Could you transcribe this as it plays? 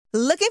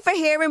Looking for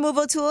hair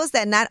removal tools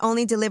that not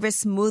only deliver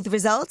smooth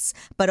results,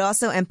 but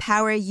also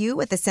empower you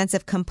with a sense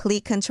of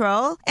complete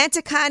control?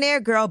 Enter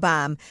Conair Girl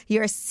Bomb,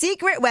 your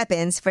secret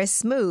weapons for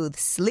smooth,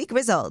 sleek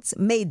results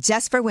made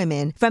just for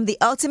women. From the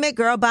ultimate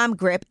Girl Bomb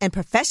grip and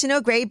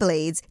professional-grade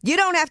blades, you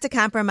don't have to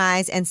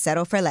compromise and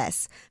settle for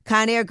less.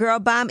 Conair Girl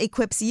Bomb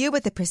equips you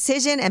with the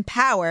precision and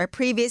power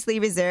previously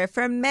reserved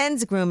for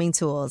men's grooming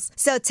tools.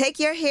 So take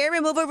your hair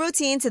removal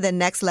routine to the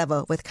next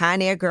level with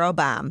Conair Girl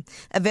Bomb.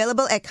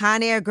 Available at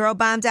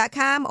ConairGirlBomb.com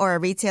or a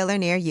retailer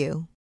near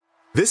you.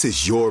 This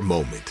is your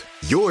moment,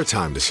 your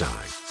time to shine,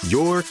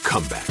 your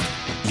comeback.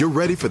 You're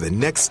ready for the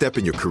next step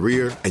in your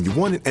career, and you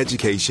want an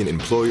education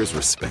employers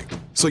respect.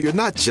 So you're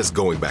not just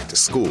going back to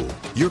school,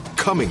 you're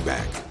coming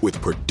back with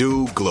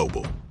Purdue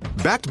Global.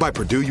 Backed by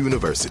Purdue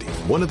University,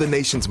 one of the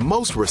nation's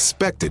most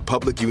respected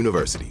public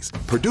universities,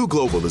 Purdue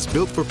Global is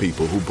built for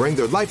people who bring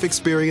their life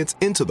experience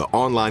into the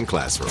online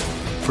classroom.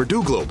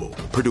 Purdue Global,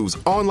 Purdue's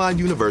online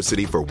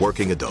university for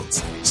working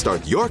adults.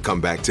 Start your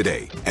comeback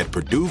today at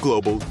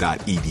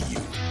purdueglobal.edu.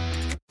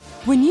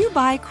 When you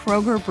buy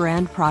Kroger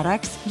brand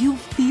products, you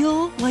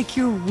feel like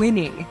you're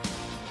winning.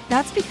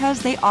 That's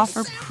because they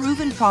offer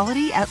proven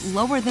quality at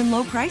lower than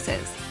low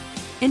prices.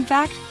 In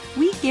fact,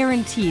 we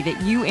guarantee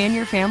that you and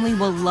your family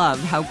will love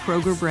how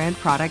Kroger brand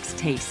products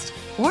taste,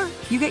 or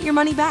you get your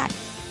money back.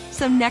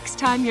 So next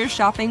time you're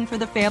shopping for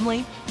the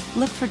family,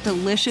 look for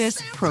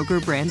delicious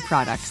Kroger brand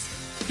products,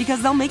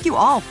 because they'll make you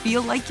all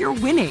feel like you're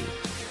winning.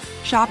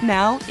 Shop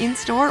now,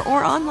 in-store,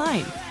 or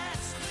online.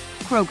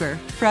 Kroger,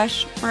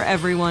 fresh for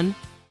everyone.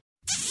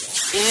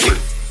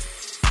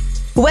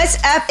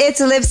 What's up? It's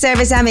Lip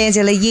Service. I'm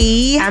Angela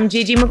Yee. I'm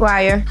Gigi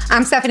McGuire.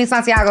 I'm Stephanie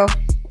Santiago.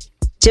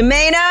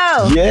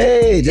 Jermaine-O.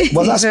 Yay.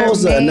 Was I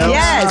supposed to announce?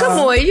 Yes. Come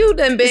on, you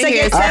done been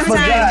here 17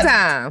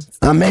 times.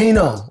 I'm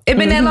Ano. It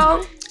been that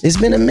long? It's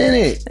been a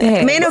minute.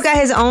 Mano got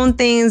his own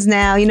things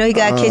now. You know, he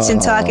got kitchen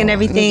talk and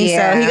everything.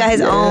 Yeah. So he got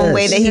his own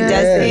way that he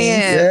does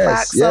things. Yeah,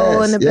 Fox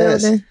Soul in the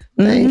building.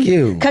 Thank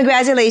you.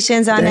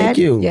 Congratulations on that. Thank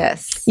you.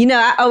 Yes. You know,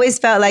 I always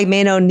felt like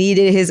Mano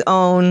needed his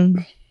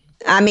own.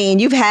 I mean,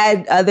 you've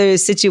had other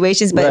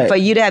situations, but for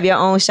you to have your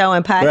own show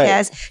and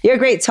podcast, you're a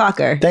great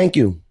talker. Thank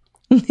you.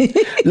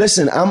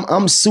 Listen,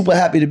 I'm super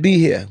happy to be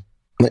here.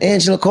 When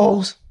Angela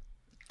calls,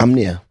 I'm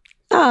there.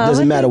 Oh,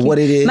 doesn't matter what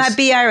it is. My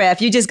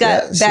BRF. You just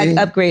got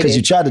upgraded. Because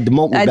you tried to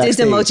demote me I backstage.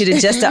 did demote you to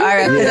just the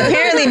RF. Because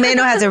apparently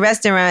Mano has a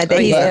restaurant that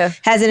he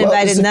hasn't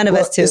invited none of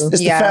us to. It's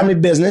the family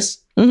business.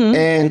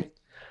 And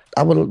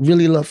I would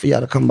really love for y'all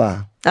to come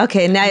by.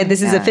 Okay, now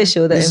this is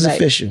official. This is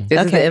official.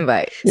 This is the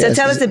invite. So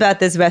tell us about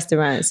this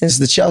restaurant. It's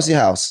the Chelsea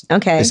House.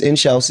 Okay. It's in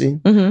Chelsea.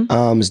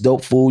 It's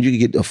dope food. You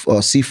can get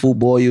a seafood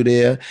boil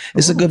there.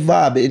 It's a good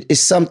vibe. It's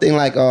something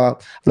like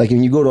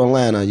when you go to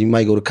Atlanta, you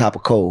might go to Copper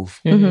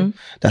Cove.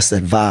 That's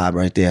that vibe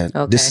right there.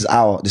 Okay. This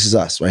is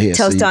us right here.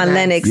 Toast on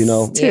Lennox, you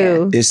know,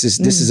 too. This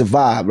is a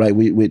vibe, right?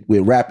 We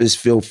rappers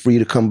feel free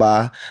to come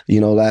by. You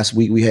know, last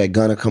week we had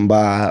Gunna come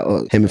by.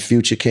 Him and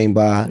Future came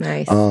by.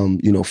 Nice.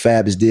 You know,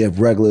 Fab is there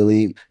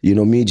regularly. You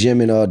know, me,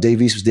 Jim, and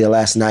Davies was there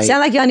last night.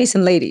 Sound like y'all need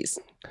some ladies.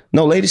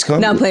 No, ladies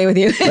come. No, I'm playing with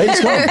you. Ladies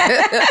come.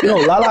 You know,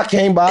 Lala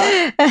came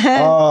by.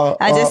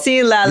 I just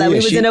seen Lala. We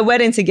was in a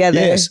wedding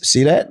together. Yes,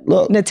 see that?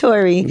 Look.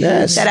 Notori.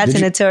 Yes. Shout out to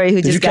Notori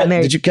who just got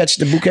married. Did you catch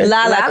the bouquet?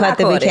 Lala caught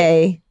the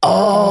bouquet.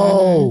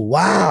 Oh,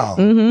 wow.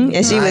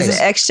 And she was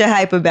extra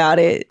hype about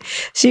it.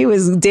 She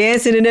was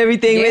dancing and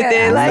everything with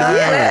it. Like,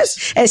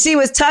 yes. And she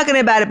was talking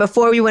about it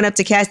before we went up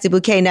to catch the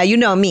bouquet. Now, you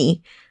know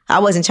me. I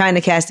wasn't trying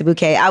to catch the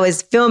bouquet. I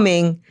was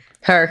filming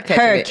her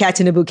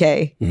catching the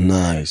bouquet.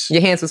 Nice. Your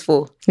hands was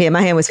full. Yeah,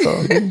 my hand was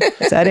full.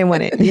 So I didn't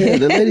want it. Yeah,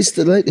 the ladies,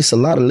 it's a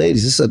lot of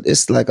ladies.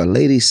 It's like a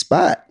lady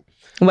spot.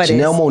 What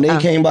Janelle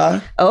Monáe came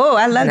by. Oh,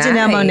 I love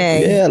Janelle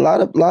Monáe. Yeah, a lot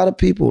of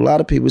people.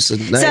 It's a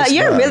nice So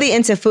you're vibe. really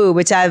into food,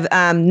 which I've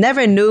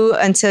never knew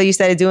until you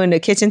started doing the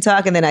kitchen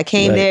talk, and then I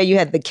came there. You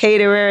had the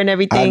caterer and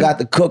everything. I got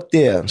the cook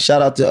there.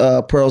 Shout out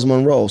to Pearls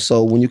Monroe.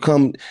 So when you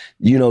come,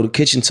 you know, the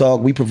kitchen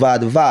talk, we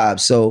provide the vibe.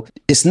 So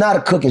it's not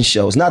a cooking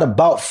show. It's not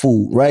about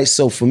food, right?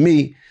 So for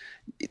me,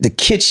 the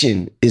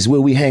kitchen is where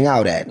we hang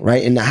out at,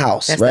 right? In the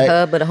house, That's right? the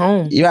hub of the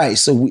home. Right.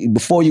 So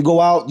before you go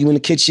out, you in the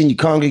kitchen, you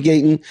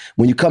congregating.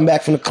 When you come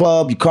back from the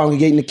club, you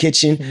congregate in the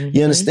kitchen.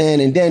 You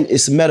understand? And then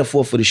it's a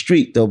metaphor for the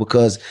street, though,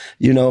 because,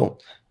 you know,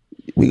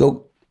 we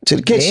go to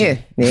the kitchen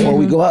before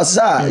we go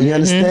outside. You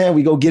understand?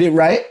 We go get it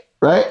right?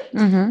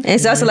 And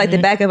it's also like the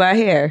back of our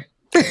hair.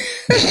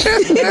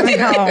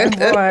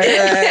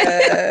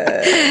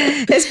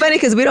 It's funny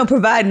because we don't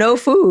provide no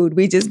food.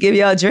 We just give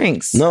y'all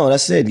drinks. No,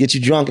 that's it. Get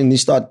you drunk and you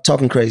start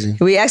talking crazy.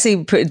 We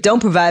actually don't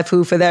provide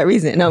food for that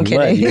reason. No, I'm kidding.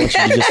 Right. You want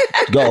you to just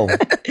go.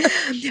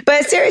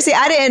 But seriously,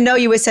 I didn't know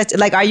you were such,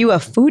 like, are you a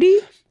foodie?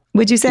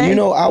 Would you say? You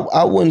know,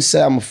 I wouldn't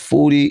say I'm a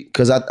foodie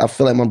because I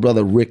feel like my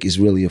brother Rick is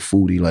really a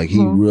foodie. Like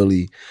he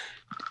really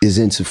is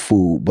into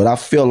food. But I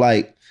feel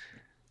like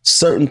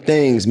certain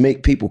things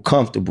make people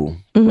comfortable,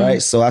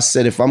 right? So I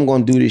said, if I'm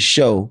going to do this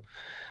show,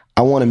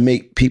 I want to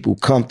make people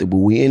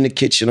comfortable. We in the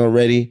kitchen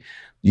already.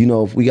 You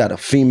know, if we got a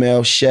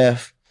female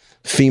chef,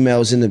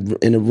 females in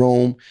the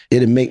room,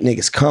 it'll make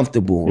niggas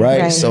comfortable,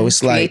 right? So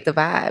it's like create the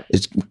vibe.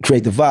 It's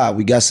create the vibe.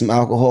 We got some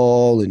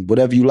alcohol and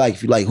whatever you like.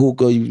 If you like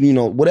hookah, you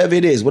know, whatever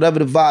it is, whatever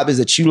the vibe is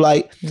that you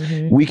like,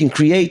 we can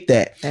create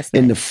that.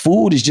 And the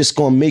food is just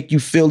gonna make you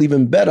feel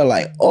even better.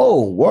 Like,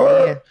 oh,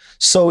 word. Yeah.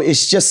 So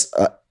it's just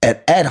an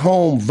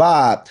at-home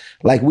vibe.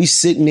 Like we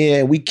sitting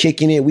there, we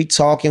kicking it, we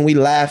talking, we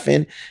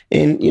laughing,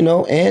 and you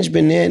know, Ange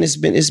been there, and it's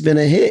been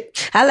a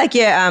hit. I like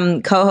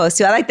your co-host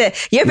too. I like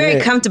that you're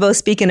very comfortable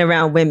speaking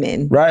around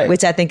women, right?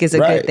 Which I think is a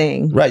good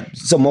thing, right?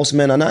 So most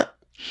men are not.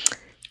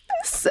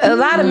 A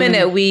lot of men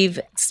that we've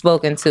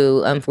spoken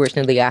to,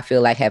 unfortunately, I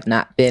feel like have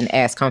not been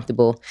as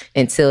comfortable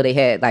until they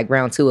had like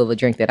round 2 of a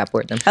drink that I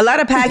poured them. A lot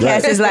of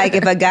podcasts is like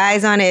if a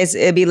guy's on it,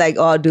 it'd be like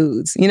all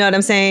dudes. You know what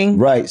I'm saying?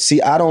 Right.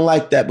 See, I don't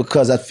like that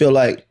because I feel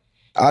like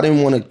I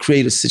didn't want to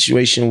create a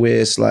situation where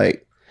it's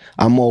like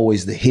I'm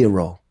always the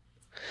hero.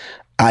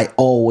 I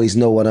always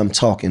know what I'm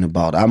talking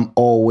about. I'm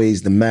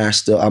always the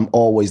master. I'm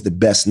always the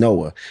best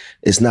knower.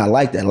 It's not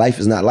like that. Life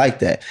is not like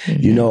that.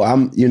 You know,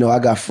 I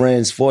got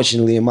friends,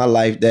 fortunately, in my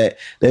life that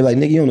they're like,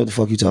 nigga, you don't know what the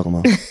fuck you talking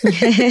about.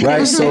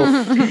 Right? So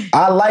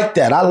I like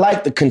that. I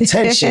like the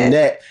contention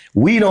that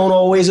we don't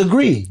always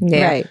agree.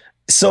 Yeah. Right.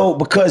 So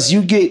because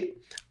you get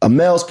a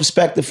male's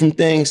perspective from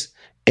things,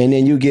 and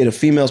then you get a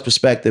female's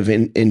perspective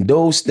in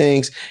those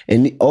things.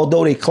 And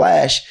although they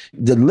clash,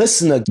 the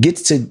listener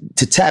gets to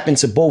tap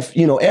into both,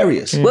 you know,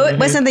 areas.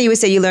 What's something you would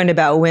say you learned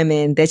about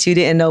women that you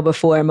didn't know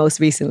before most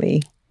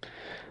recently?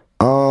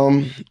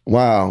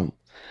 Wow.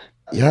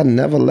 Y'all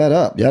never let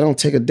up. Y'all don't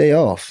take a day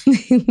off.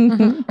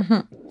 Y'all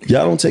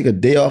don't take a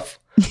day off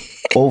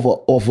over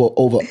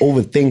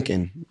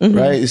overthinking,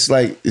 right? It's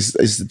like,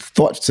 it's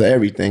thoughts to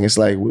everything. It's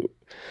like,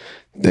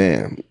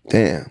 damn.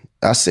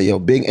 I say, yo,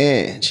 Big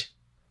Ange.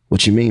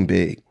 What you mean,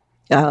 big?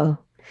 Oh,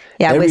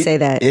 yeah, I would say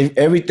that.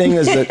 Everything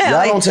is, y'all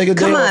don't take a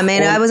day off. Come on,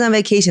 man. I was on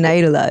vacation. I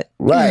ate a lot.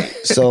 Right.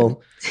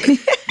 So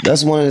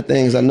that's one of the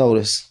things I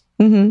noticed.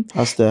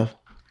 Hi, Steph.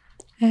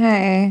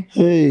 Hey.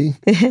 Hey.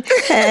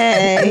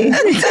 Hey.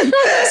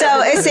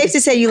 So it's safe to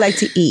say you like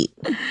to eat.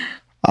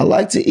 I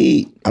like to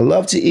eat. I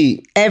love to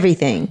eat.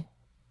 Everything.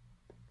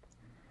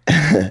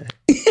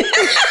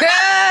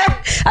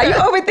 Are you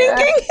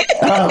overthinking?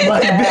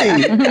 Might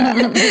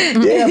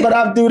be. Yeah, but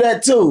I do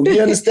that too.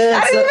 You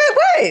understand? I didn't even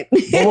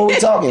wait. What we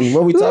talking?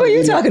 What are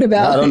you talking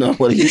about? I don't know.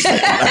 What are you talking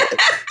about?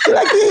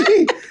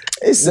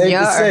 It's safe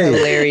to say.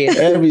 Hilarious.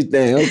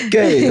 Everything.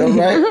 Okay. All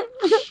right.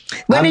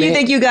 When do you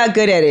think you got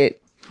good at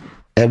it?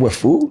 At what,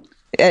 food?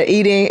 At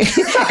eating. At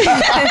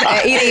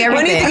eating everything.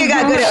 When do you think you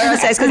got good at oral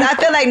sex? Because I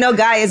feel like no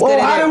guy is good at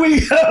it. How do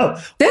we go?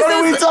 What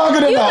are we talking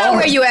about? You know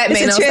where you at,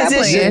 man. It's a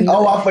transition.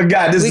 Oh, I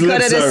forgot. This is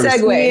lip service. We call it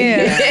a segue.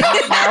 Yeah. You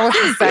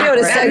know what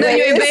a segue I know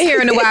you ain't been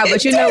here in a while,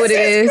 but you know what it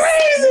is.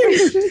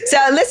 Crazy. So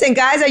listen,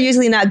 guys are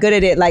usually not good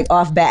at it like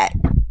off bat.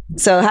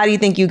 So how do you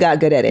think you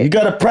got good at it? You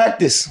got to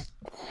practice.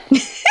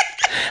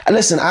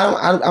 Listen,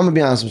 I'm going to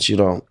be honest with you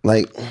though.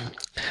 Like,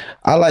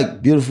 I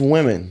like beautiful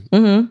women.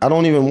 I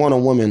don't even want a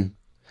woman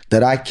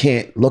that I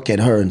can't look at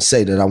her and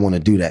say that I want to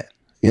do that.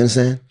 You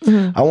understand?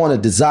 I want to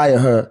desire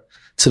her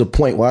to the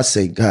point where I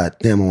say, God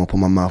damn, I want to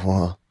put my mouth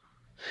on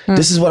her.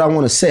 This is what I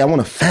want to say. I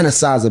want to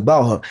fantasize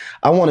about her.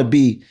 I want to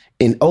be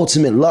in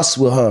ultimate lust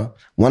with her.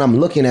 When I'm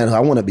looking at her, I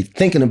want to be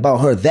thinking about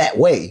her that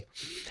way.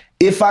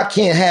 If I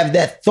can't have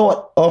that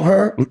thought of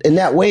her in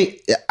that way,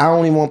 I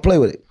don't even want to play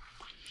with it.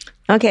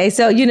 Okay,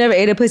 so you never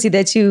ate a pussy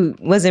that you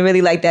wasn't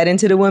really like that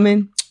into the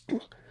woman?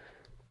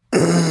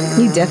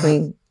 You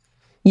definitely,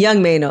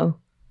 young Mano.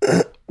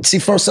 See,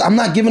 first, I'm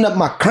not giving up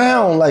my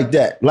crown like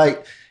that.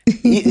 Like,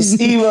 it's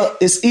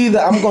either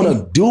I'm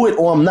gonna do it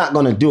or I'm not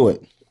gonna do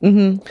it.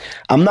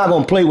 I'm not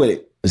gonna play with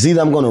it. It's either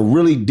I'm gonna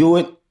really do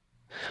it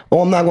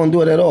or I'm not gonna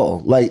do it at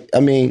all. Like, I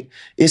mean,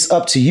 it's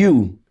up to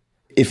you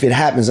if it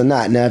happens or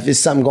not. Now, if it's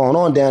something going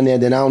on down there,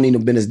 then I don't need no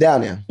business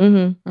down there.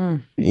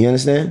 You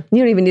understand? You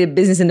don't even need a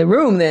business in the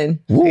room then.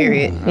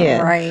 Period.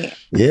 Yeah. Right.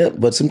 Yeah,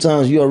 but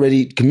sometimes you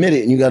already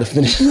committed and you got to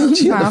finish.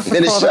 You got to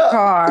finish up.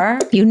 Car.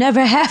 You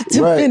never have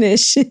to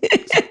finish.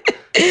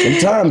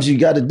 Sometimes you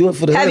got to do it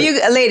for the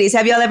ladies,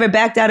 have y'all ever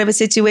backed out of a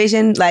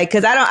situation? Like,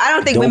 because I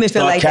don't think women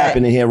feel like that. Don't start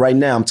capping in here right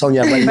now. I'm telling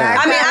you right now.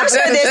 I mean, I'm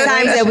sure there's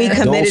times that we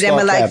committed and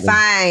we're like,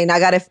 fine, I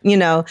got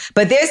to,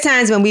 but there's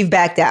times when we've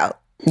backed out.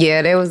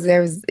 Yeah, there was.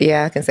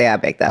 Yeah, I can say I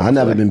backed out. I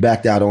never been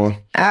backed out on.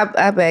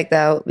 I backed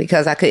out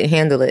because I couldn't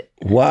handle it.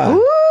 Wow.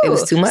 Ooh, it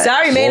was too much.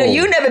 Sorry, man,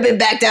 you never been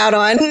backed out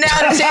on. Now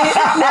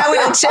we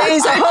done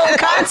changed the whole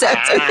concept.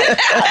 I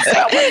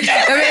mean,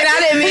 I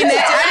didn't mean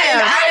that.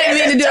 I didn't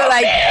mean to do it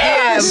like,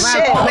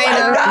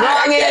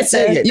 wrong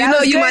answer. You know,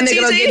 you my nigga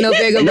don't get no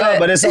bigger. No,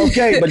 but it's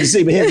okay. But you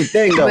see, but here's the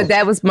thing, though. But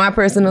that was my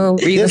personal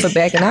reason for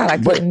backing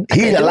out. But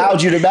he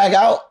allowed you to back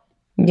out.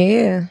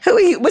 Yeah.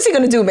 What's he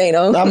gonna do,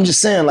 Mano? I'm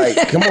just saying, like,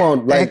 come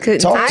on, like,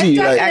 talk to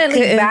you. I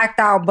definitely backed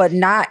out, but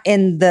not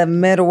in the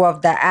middle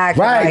of the act.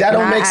 Right, like, that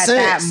don't make sense.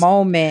 At that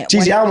moment.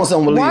 Gigi, I almost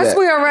don't believe once that.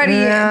 we already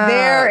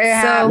there, it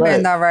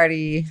happened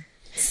already.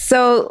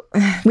 So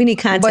We need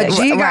context.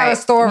 But G got a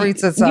story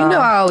to tell. you know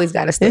I always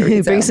got a story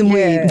to Bring tell. some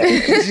weed.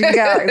 G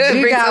got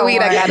Bring some weed,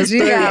 I got a G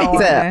story got to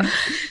tell. one.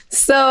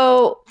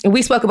 So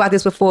we spoke about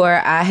this before.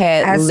 I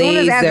had As laser. soon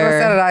as Angela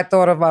said it, I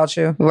thought about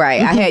you.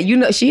 Right. I had,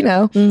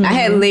 I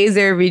had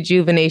laser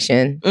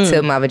rejuvenation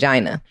to my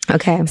vagina.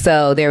 Okay.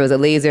 So there was a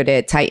laser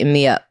that tightened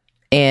me up.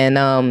 And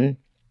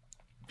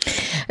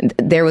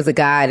there was a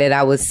guy that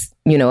I was,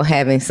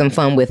 having some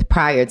fun with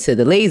prior to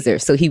the laser.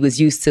 So he was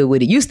used to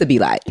what it used to be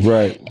like.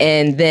 Right.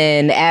 And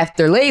then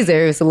after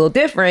laser, it's a little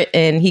different.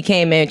 And he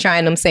came in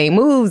trying them same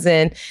moves,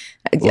 and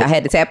I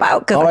had to tap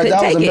out because All I right, couldn't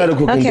that was take a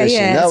medical Okay, condition.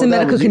 yeah, That it's a was-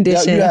 medical you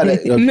condition. had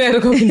a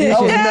medical condition.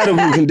 That was a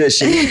medical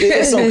condition.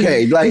 It's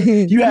okay. Like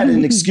you had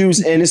an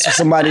excuse, and this is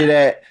somebody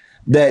that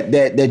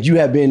you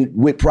have been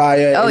with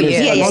prior. Oh, and yeah.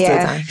 it's-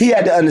 Yeah. He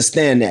had to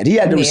understand that. He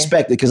had to Yeah.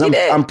 respect it because did.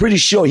 I'm pretty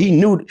sure he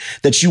knew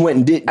that you went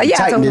and did I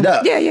tightened told it him.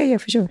 up. Yeah,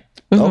 for sure.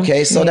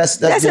 Okay, so that's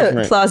That's a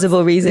different.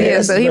 plausible reason.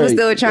 Yeah, so he was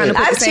very- still trying to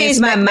put I've the same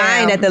changed my smack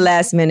mind down. at the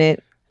last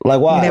minute.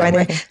 Like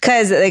why?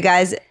 Because the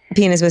guy's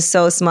penis was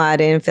so small, I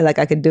didn't feel like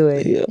I could do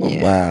it. Yeah.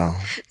 Wow.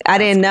 I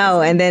didn't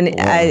know. And then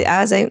I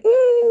was like,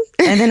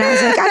 and then I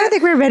was like, I don't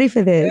think we're ready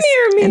for this.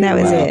 And that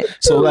was Wow. it.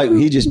 So like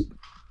he just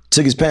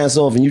took his pants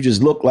off and you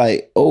just looked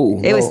like,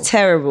 oh. It was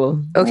terrible.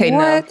 Okay,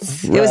 What?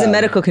 It was a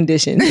medical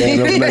condition.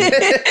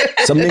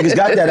 Some niggas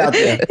got that out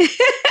there.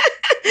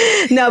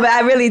 No, but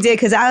I really did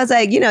because I was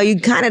like, you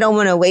kind of don't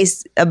want to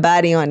waste a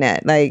body on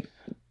that. Like,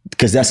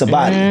 Because that's a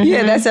body.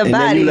 yeah, that's a And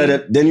body.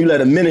 then you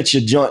let a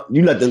miniature joint.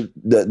 You let the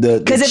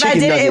Because if I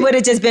did it, it would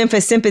have just been for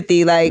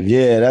sympathy. Like,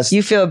 Yeah, that's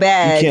you feel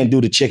bad. You can't do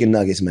the chicken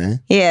nuggets,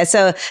 man. Yeah,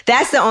 so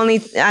that's the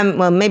only.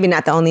 Well, maybe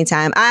not the only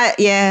time.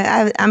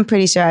 I'm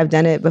pretty sure I've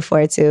done it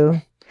before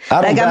too. I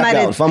don't Like, I back might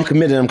out. have- If I'm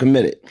committed, I'm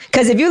committed.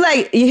 Because if you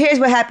here's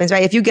what happens,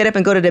 right? If you get up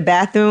and go to the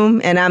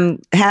bathroom and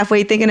I'm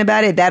halfway thinking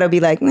about it, that'll be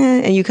like,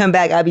 and you come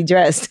back, I'll be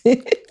dressed.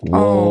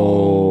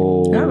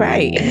 Whoa. All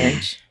right,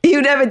 Ange.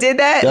 You never did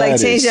that?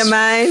 Like change your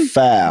mind?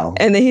 Foul.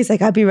 And then he's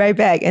like, I'll be right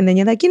back. And then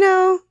you're like,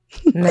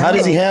 How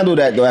does he handle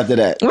that though? After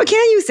that, what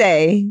can you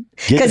say?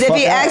 Get Because the if fuck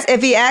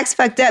he out. acts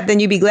fucked up, then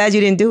you'd be glad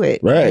you didn't do it.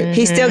 right?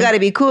 He still got to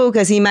be cool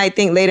because he might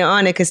think later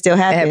on it could still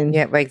happen.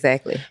 Yeah,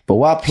 exactly. But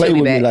why play She'll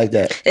be with me back. like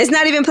that? It's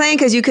not even playing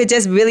because you could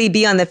just really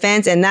be on the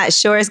fence and not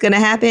sure it's going to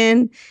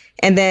happen.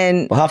 And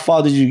then, But how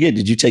far did you get?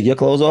 Did you take your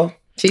clothes off?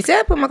 She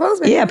said, "Put my clothes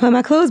back." yeah, put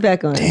my clothes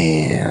back on.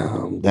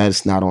 Damn,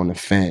 that's not on the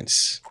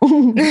fence.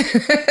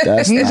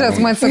 That's He not just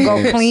on went the to go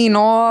fence. clean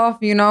off,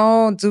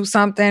 do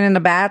something in the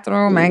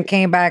bathroom and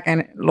came back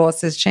and lost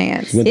his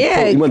chance. He went to Yeah.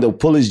 pull- he went to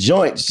pull his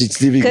joints to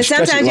see if he could Because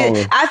stretch it sometimes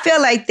longer. I feel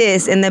like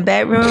this in the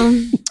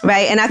bedroom,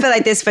 right? And I feel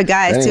like this for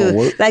guys That ain't gonna too.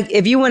 work. Like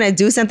if you want to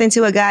do something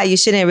to a guy, you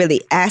shouldn't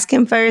really ask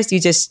him first. You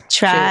just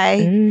try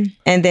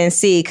and then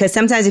see. Because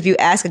sometimes if you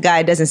ask a guy,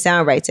 it doesn't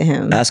sound right to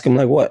him. Ask him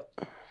like what?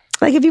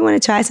 Like if you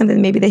want to try something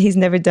maybe that he's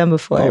never done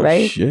before, Oh,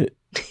 right? shit.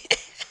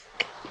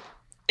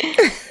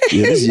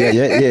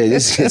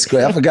 This is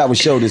great. I forgot what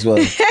show this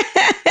was.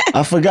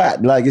 I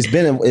forgot. Like it's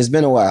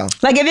been a while.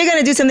 Like if you're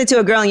gonna do something to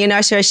a girl and you're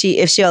not sure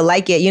if she'll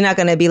like it, you're not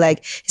gonna be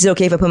like, is it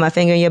okay if I put my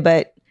finger in your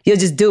butt? You'll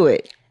just do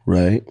it.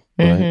 Right.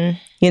 Right.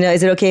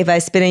 Is it okay if I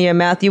spit in your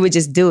mouth? You would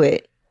just do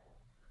it.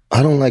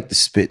 I don't like the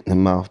spit in the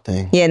mouth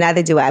thing. Yeah,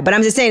 neither do I. But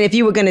I'm just saying, if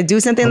you were gonna do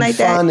something I'm like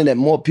that, finding that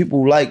more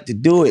people like to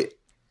do it.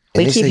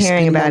 We they keep say,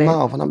 hearing spit in about my it.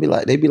 Mouth,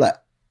 and they be like,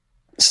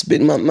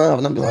 spit in my mouth,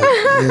 and I'll be like,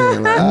 yeah,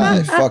 like, all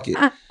right, fuck it.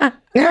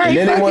 And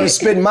then they want to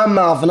spit in my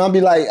mouth, and I'll be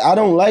like, I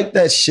don't like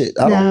that shit.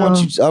 I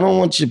don't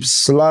want you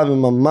saliva in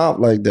my mouth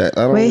like that.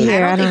 I don't. We're really-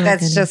 here. I I don't think don't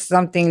that's like just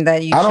something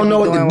that you I don't should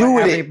know be what to doing do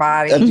with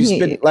everybody. it. If you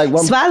spit like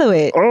one. swallow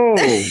it. Oh.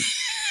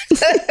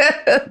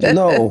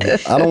 No,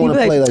 I don't want to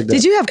Like, play like that.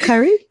 Did you have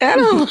curry? I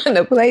don't want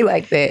to play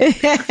like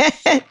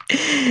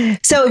that.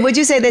 So would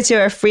you say that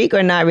you're a freak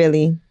or not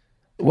really?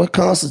 What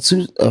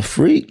constitutes a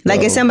freak?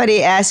 Like though? if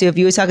somebody asked you, if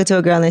you were talking to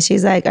a girl and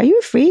she's like, are you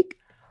a freak?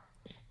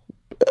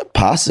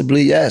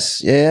 Possibly,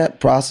 yes. Yeah,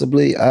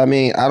 possibly. I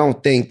mean, I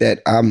don't think that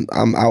I'm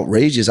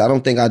outrageous. I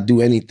don't think I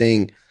do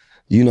anything,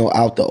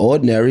 out the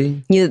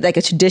ordinary. You're like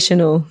a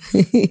traditional.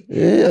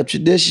 Yeah,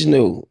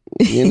 traditional.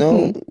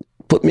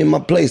 Put me in my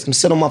place. Come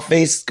sit on my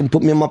face. Come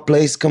put me in my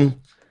place. Come,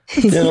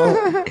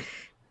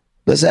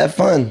 let's have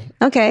fun.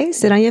 Okay,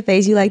 sit on your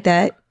face. You like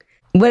that.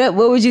 What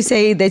would you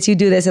say that you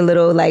do that's a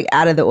little like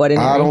out of the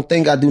ordinary? I don't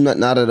think I do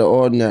nothing out of the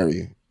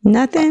ordinary.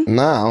 Nothing?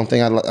 Nah, I don't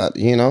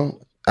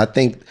think I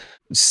think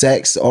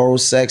sex, oral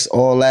sex,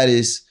 all that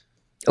is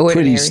pretty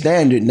Ordinary.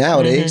 standard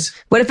nowadays.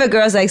 What if a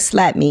girl's like,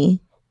 slap me?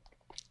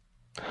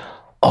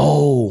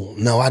 Oh,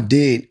 no, I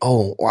did.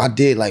 I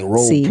did like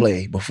role See?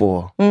 play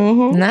before.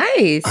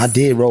 Nice. I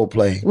did role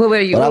play. What were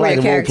you? But I What were like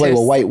your to role play characters?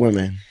 with white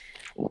women.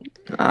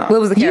 What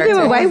was the You been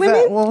character? with white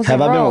women?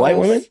 Have I been with white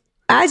women?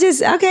 I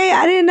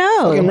didn't know.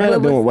 Fucking right,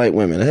 I've been with white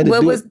women. I had to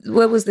What do was it.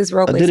 what was this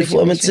role I play did it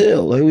for Emmett situation?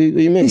 Till. Like, what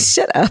do you mean?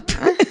 Shut up.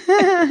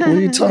 What are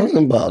you talking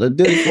about? I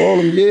did it for all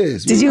them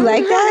years. Did you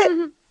like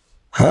that?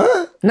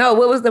 Huh? No,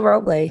 what was the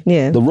role play?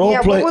 Yeah. The role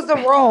Yeah, play. what was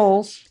the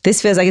roles?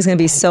 This feels like it's going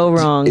to be so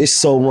wrong. It's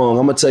so wrong.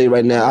 I'm gonna tell you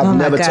right now. I've Oh my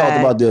never God. talked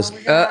about this.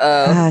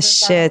 Ah,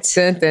 shit.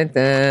 Dun, dun,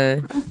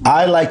 dun.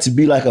 I like to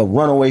be like a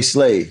runaway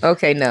slave.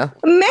 Okay, no.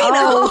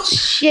 Mano.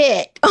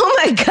 Shit.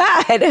 Oh my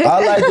God.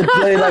 I like to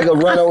play like a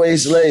runaway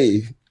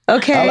slave.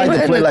 Okay. I like to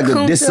What play in like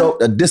the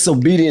a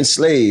disobedient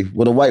slave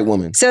with a white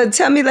woman. So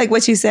tell me like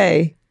what you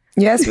say.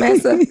 Yes,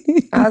 Massa.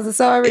 I was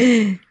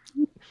sorry.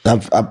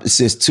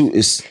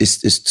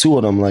 It's two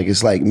of them. Like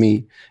it's like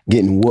me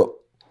getting whooped,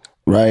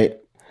 right?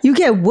 You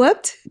get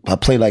whooped? I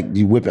play like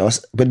you whipping,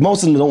 but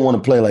most of them don't want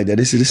to play like that.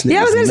 This nigga's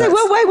Yeah, I was going to say, nuts.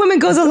 what white woman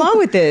goes along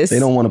with this? They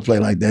don't want to play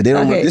like that. They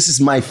don't. Okay. This is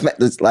my.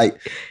 It's like,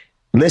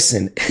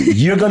 listen,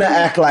 you're gonna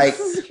act like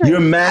your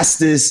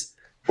master's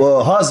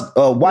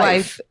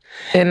wife.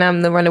 And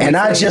I'm the runaway And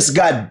I slave. just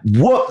got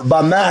whooped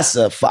by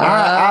Massa for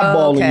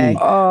eyeballing okay. you.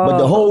 But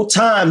the whole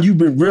time you've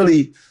been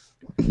really,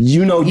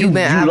 you You've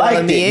been eyeballing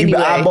liked me it. You've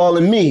been anyway.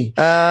 eyeballing me.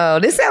 Oh,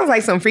 this sounds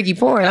like some freaky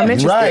porn. I'm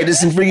interested. Right, this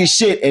is some freaky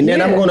shit. And then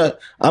Yeah.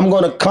 I'm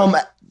gonna come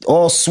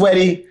all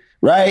sweaty,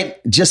 right?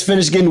 Just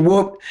finished getting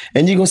whooped.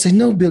 And you're gonna say,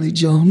 no, Billy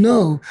Joe,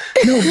 no,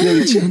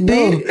 Billy Joe,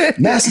 no.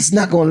 Massa's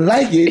not gonna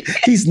like it.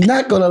 He's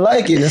not gonna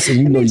like it. And I said,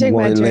 you know you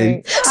want it,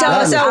 lady. So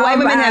white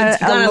women have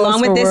gone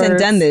along with this and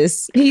done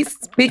this. He's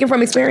speaking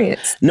from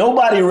experience.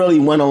 Nobody really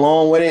went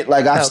along with it.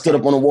 Like I stood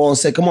up on the wall and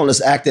said, come on,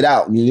 let's act it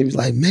out. And he was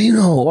like,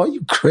 Mano, are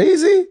you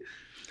crazy?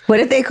 What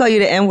if they call you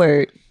the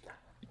N-word?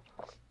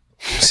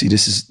 See,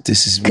 this is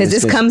 'Cause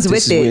this comes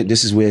with it.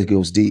 This is where it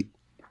goes deep.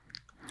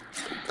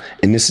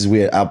 And this is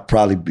where I'll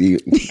probably be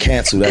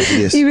canceled after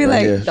this. You be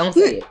like, here. Don't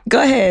say it.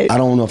 Go ahead. I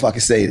don't know if I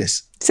can say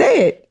this.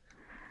 Say it.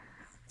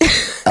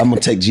 I'm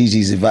gonna take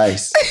Gigi's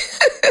advice.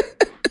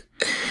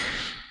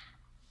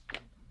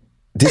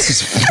 This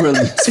is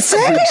really Say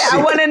it. I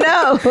want to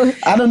know.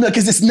 I don't know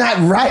because it's not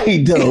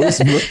right though.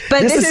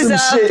 But this is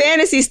some shit-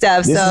 fantasy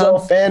stuff. This so is all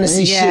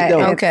fantasy shit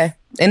though. Okay.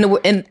 In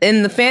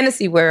the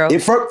fantasy world. In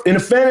the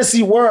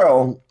fantasy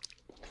world,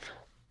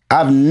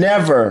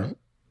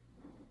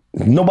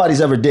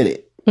 nobody's ever did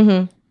it.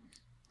 Mm-hmm.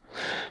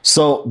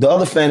 So the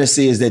other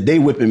fantasy is that they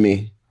whipping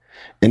me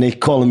and they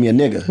calling me a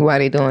nigga. Why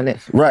they doing it?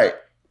 Right,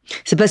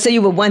 so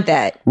you would want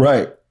that.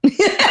 right.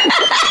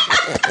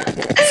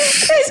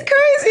 It's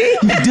crazy.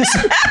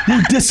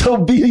 You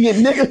disobedient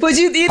nigga. But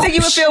do you think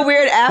you would feel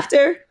weird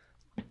after?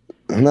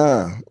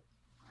 Nah.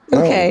 No,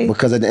 Okay.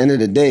 because at the end of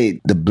the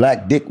day, the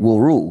black dick will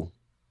rule.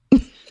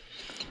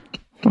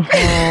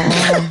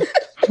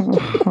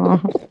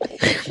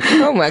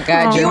 Oh my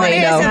God, You want to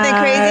hear Jermaine. something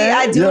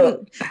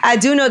crazy? I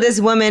do know this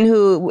woman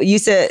who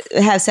used to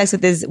have sex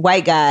with this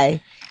white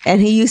guy,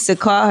 and he used to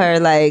call her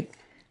like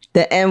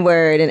the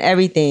N-word and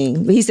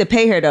everything. But he used to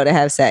pay her though to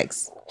have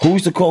sex. Who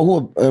used to call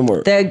who a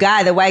N-word?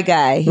 The white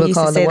guy, he Would used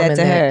to call say the that woman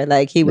to that. her.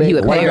 Like he would. He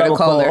would pay her to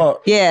call her.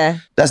 Yeah,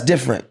 That's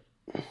different.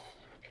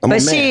 I'm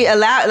but a man. she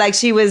allowed, like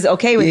she was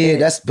okay with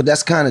Yeah, it.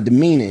 that's kind of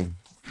demeaning.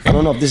 I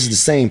don't know if this is the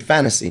same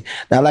fantasy.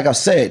 Now, like I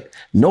said,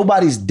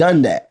 nobody's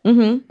done that.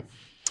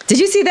 Did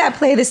you see that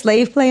play, the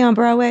slave play on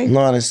Broadway?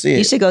 No, I didn't see it.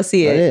 You should go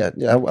see it.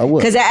 Yeah, I would.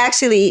 Because that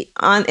actually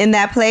in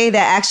that play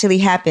that actually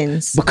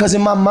happens. Because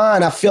in my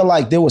mind, I feel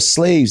like there were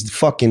slaves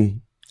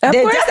fucking. Of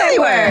There course definitely they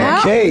were.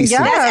 Okay, so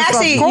Yeah. That's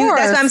actually of course.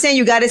 that's what I'm saying.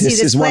 You got to see This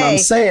this is play. what I'm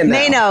saying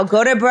now. Mano,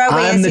 go to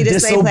Broadway I'm and the see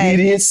this play.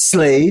 disobedient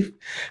slave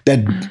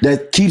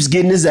that keeps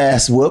getting his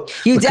ass whooped.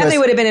 You because definitely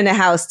would have been in the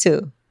house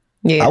too.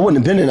 Yeah. I wouldn't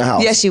have been in the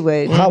house. Yes, you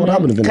would. How would I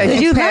have been in the Because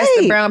house? you You passed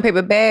the right. brown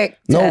paper bag.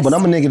 No, test. but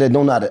I'm a nigga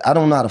that I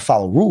don't know how to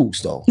follow rules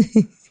though.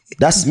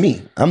 That's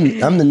me. I'm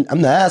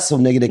the asshole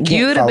nigga that can't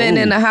You'd follow have been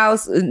in the rules.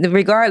 house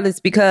regardless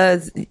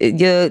because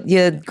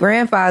your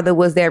grandfather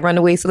was that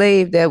runaway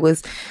slave that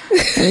was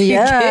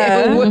Yeah.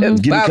 getting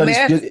whipped by Getting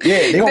man. cut- yeah,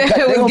 they gonna that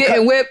cut, was they gonna getting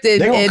cut, whipped They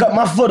gonna cut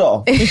my foot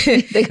off.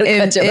 They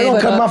and-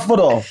 gonna cut my foot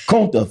off.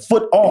 Conta,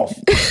 foot off.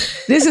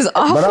 This is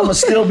awful. But I'ma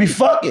still be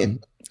fucking.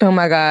 Oh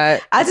my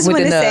God. I just With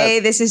want to the nub. say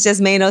this is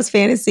just Mano's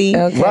fantasy.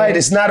 Okay. Right,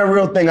 it's not a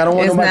real thing. I don't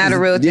want It's nobody. not a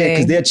real Yeah, because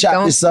thing. they'll chop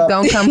Don't- this up.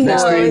 don't come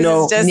Next forward. thing you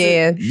know, This is just-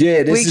 Yeah.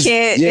 yeah, this We is,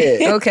 can't-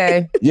 Yeah,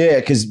 Okay. yeah,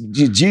 because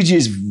Gigi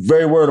is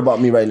very worried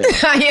about me right now.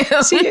 I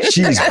am.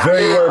 She's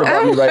very worried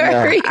about me right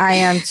now. worried. I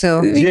am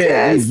too.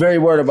 Yeah, he's very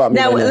worried about me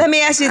Now, right now. let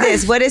me ask you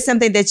this. What is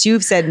something that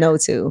you've said no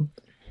to?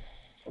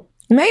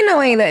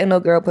 Mano ain't letting no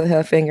girl put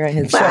her finger in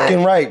his butt.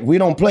 Fucking right. We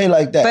don't play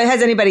like that. But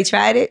has anybody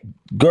tried it?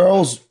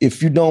 Girls,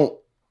 if you don't,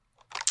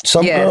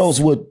 some Yes.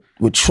 girls would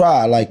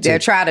try like They'll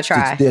try to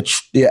try.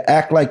 They'll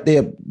act like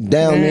they're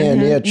down there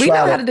and they'll try. We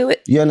know how to do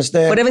it. You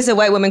understand? What if it's a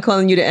white woman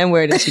calling you the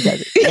N-word and she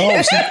does it?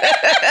 No,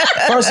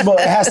 first of all,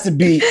 it has to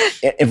be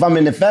if I'm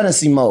in the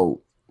fantasy mode.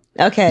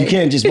 Okay. You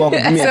can't just walk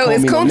up to me and So call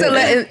is me no Kunta nigga.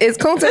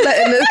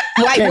 letting the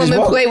white can't just woman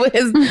walk- play with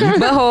his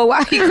butthole?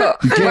 Why she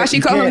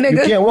You call him can't-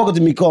 You nigga? can't walk up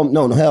to me call him.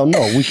 No, hell no.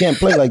 We can't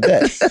play like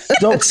that.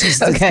 Don't because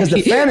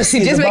the fantasy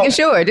is Just about, making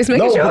sure. Just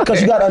making no, sure.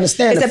 because you got to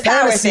understand It's the a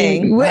power fantasy.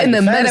 thing. What in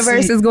the fantasy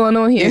metaverse is going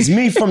on here? It's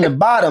me from the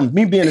bottom,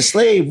 me being a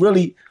slave,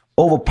 really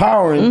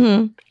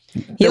overpowering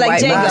You're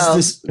like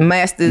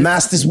Django.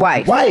 Master's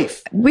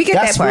wife. We get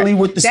That's that part. Really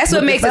what That's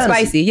what makes it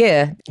fantasy. spicy.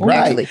 Yeah, Right.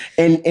 actually.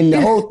 And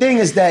the whole thing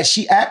is that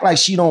she act like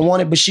she don't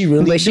want it, but she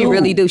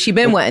really do. She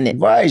been wanting it.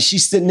 Right.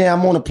 She's sitting there.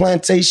 I'm on a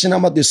plantation.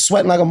 I'm out there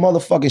sweating like a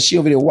motherfucker. And she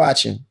over there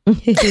watching.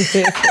 This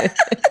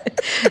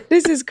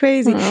is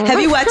crazy. Have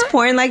you watched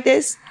porn like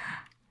this?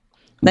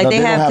 Like No, they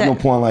don't have have no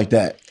porn like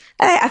that.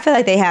 I feel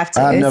like they have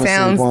to. I've It never seen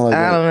sounds. porn like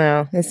I that. don't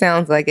know. It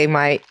sounds like they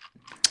might.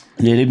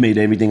 Yeah, they made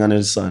everything under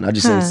the sun. I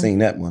just ain't seen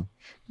that one.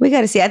 We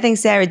got to see. I think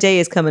Sarah J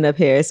is coming up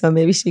here, so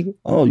maybe she.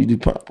 Oh, you do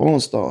porn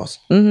stars.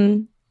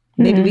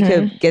 Maybe we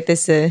could get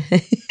this.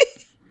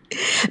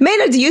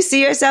 Maynard, do you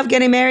see yourself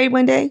getting married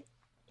one day?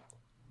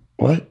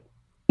 What?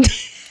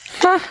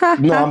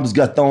 No, I'm just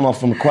got thrown off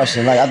from the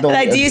question. Like I don't.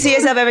 Like, do you see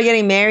yourself ever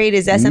getting married?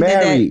 Is that something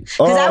Married? that?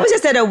 Because I was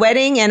just at a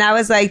wedding and I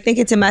was like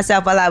thinking to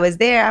myself while I was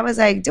there, I was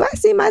like, do I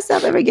see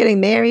myself ever getting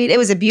married? It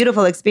was a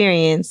beautiful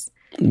experience.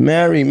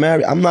 Married.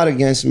 I'm not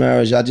against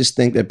marriage. I just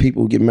think that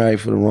people get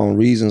married for the wrong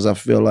reasons. I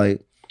feel like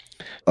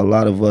a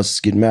lot of us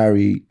get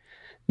married,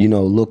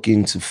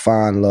 looking to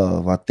find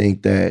love. I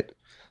think that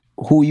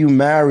who you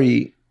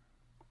marry,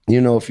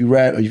 if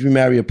you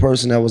marry a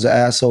person that was an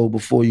asshole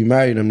before you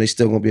married them, they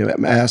still gonna be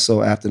an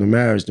asshole after the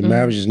marriage. The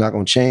marriage is not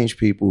gonna change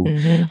people.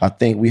 I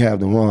think we have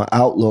the wrong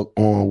outlook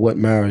on what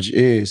marriage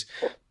is.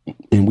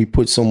 And we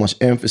put so much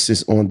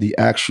emphasis on the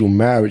actual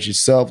marriage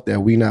itself that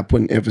we're not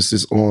putting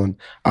emphasis on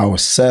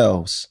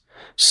ourselves.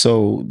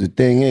 So the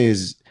thing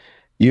is,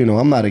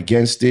 I'm not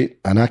against it,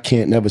 and I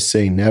can't never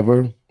say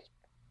never.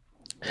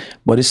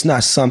 But it's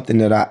not something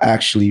that I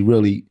actually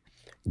really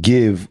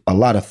give a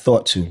lot of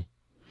thought to.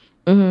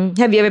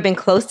 Have you ever been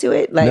close to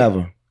it? Like,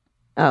 Never.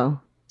 Oh,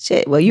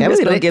 shit. Well, you That really was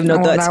don't quick. give no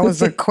Oh, thought that to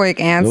was a it. quick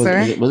answer.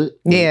 Was it?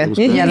 Yeah. It was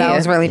quick. Yeah, that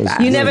was really It was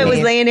fast. You never was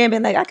Yeah. laying there and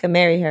been like, I could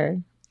marry her.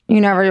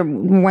 You never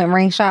went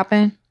ring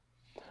shopping?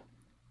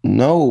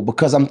 No,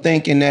 because I'm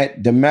thinking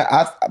that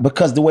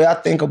because the way I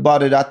think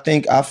about it,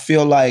 I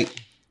feel like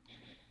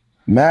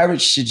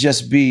marriage should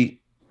just be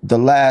the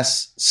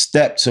last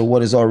step to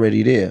what is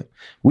already there.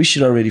 We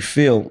should already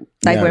feel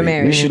like we're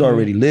married. We should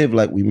already live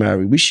like we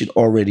married. We should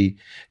already,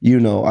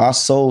 our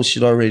souls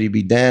should already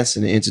be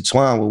dancing and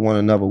intertwined with one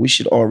another. We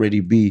should already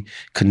be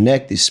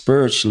connected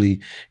spiritually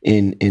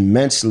and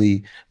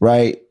mentally,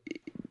 right?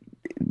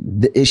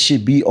 It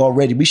should be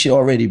already, we should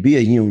already be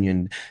a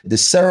union. The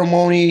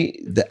ceremony,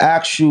 the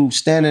actual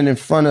standing in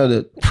front of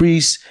the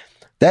priest,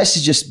 that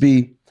should just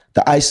be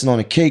the icing on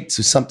the cake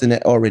to something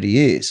that already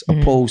is,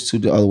 opposed to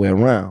the other way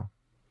around.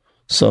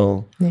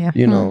 So,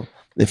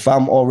 if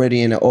I'm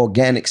already in an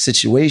organic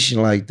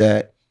situation like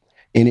that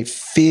and it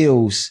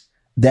feels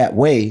that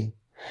way,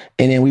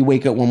 and then we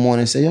wake up one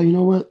morning and say, yo, you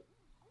know what?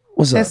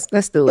 What's up?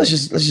 Let's do it. Let's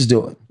just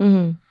do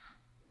it.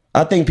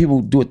 I think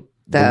people do it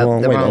the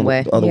wrong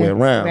way. The other way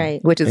around.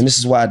 Right. Which is and this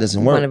is why it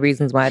doesn't work. one of the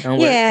reasons why it don't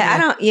work.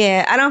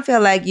 I don't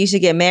feel like you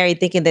should get married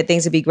thinking that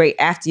things would be great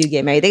after you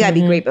get married. They gotta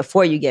be great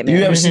before you get married.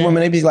 You ever see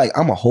women, they be like,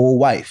 I'm a whole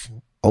wife.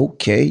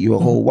 Okay, you're a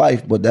whole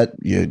wife, but that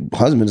your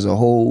husband is a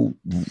whole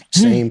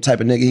same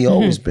type of nigga he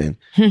always been.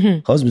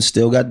 Husband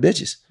still got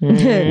bitches.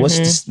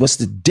 What's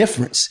the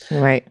difference?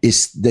 Right.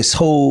 It's this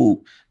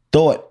whole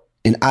thought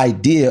and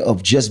idea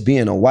of just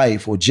being a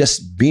wife or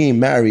just being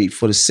married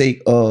for the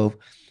sake of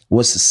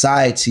what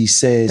society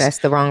says. That's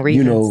the wrong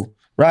reasons.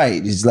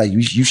 Right. It's like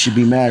you should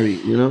be married,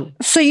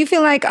 So you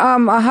feel like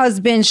a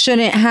husband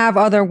shouldn't have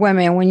other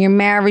women. When you're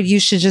married,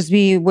 you should just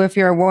be with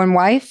your one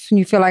wife? And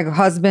you feel like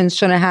husbands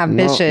shouldn't have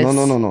bitches?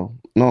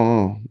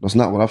 No. That's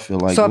not what I feel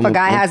like. So if a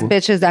guy has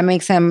bitches, that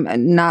makes him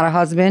not a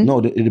husband? No,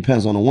 it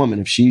depends on the woman.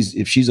 If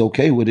she's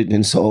okay with it,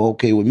 then so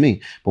okay with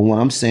me. But what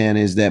I'm saying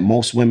is that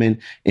most women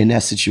in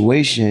that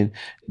situation,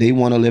 they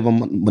want to live a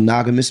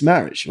monogamous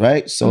marriage,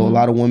 right? So a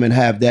lot of women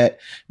have that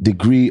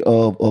degree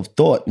of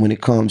thought when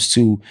it comes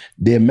to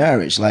their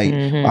marriage. Like,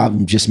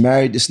 I'm just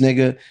married this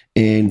nigga,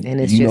 and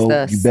it's just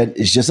us. You bet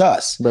it's just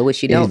us. But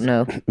what you don't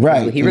know.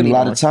 Right. What he And really a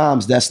lot wants. of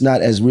times that's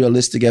not as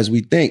realistic as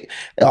we think.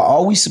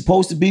 Are we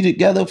supposed to be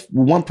together with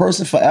one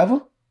person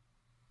forever?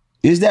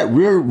 Is that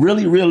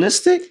really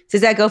realistic?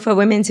 Does that go for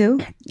women too?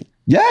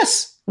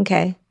 Yes.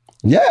 Okay.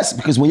 Yes,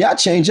 because when y'all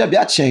change up,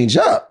 y'all change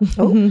up.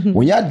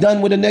 When y'all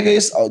done with a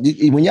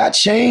nigga, when y'all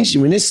change,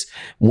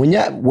 when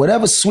y'all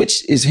whatever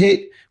switch is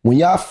hit, when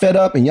y'all fed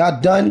up and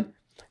y'all done,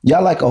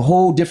 y'all like a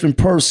whole different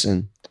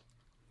person.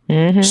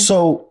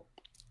 So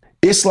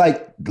it's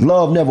like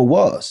love never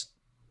was.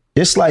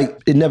 It's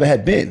like it never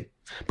had been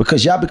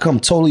because y'all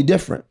become totally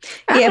different.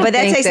 Yeah, but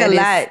that takes a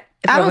lot.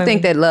 I don't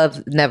think that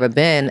love's never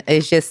been.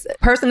 It's just,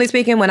 personally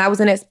speaking, when I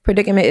was in that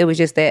predicament, it was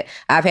just that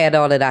I've had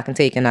all that I can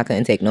take and I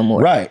couldn't take no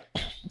more. Right.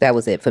 That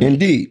was it for me.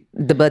 Indeed.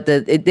 But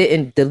it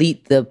didn't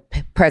delete the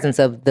presence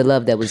of the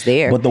love that was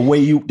there. But the way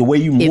you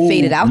move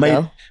faded out,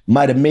 though.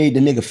 might have made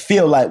the nigga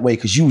feel that way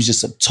because you was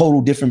just a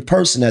total different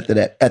person after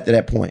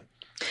that point.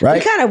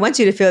 Right? We kind of want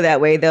you to feel that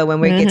way though when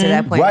we get to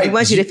that point. Right. We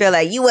want you to feel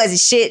like you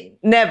wasn't shit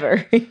never.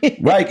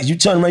 Right, because you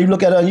turn around, you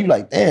look at her and you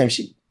like, damn,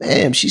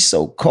 she's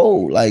so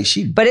cold. Like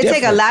she But it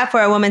take a lot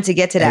for a woman to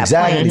get to that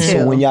exactly. point too.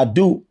 So when y'all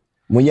do,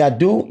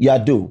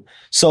 y'all do.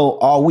 So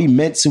are we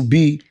meant to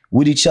be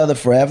with each other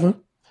forever?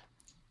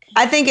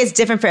 I think it's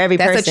different for every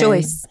person. That's a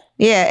choice.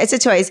 Yeah, it's a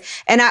choice.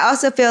 And I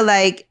also feel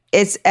like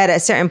it's at a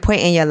certain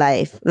point in your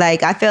life.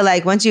 Like, I feel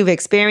like once you've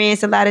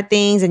experienced a lot of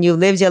things and you've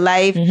lived your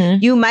life,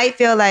 you might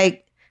feel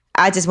like,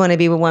 I just want to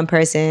be with one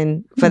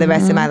person for the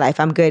rest of my life.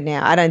 I'm good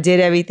now. I done did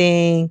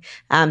everything.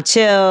 I'm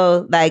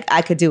chill. Like,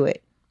 I could do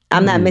it.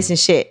 I'm not missing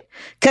shit.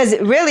 Because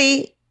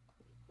really,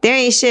 there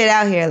ain't shit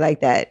out here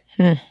like that.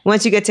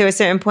 Once you get to a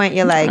certain point,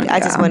 you're like, I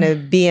just want to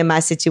be in my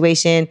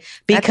situation,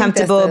 be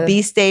comfortable,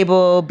 be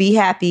stable, be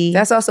happy.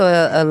 That's also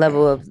a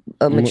level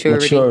of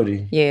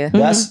maturity. Yeah.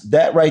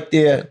 That right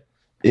there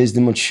is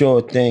the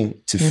mature thing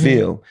to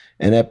feel.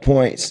 And at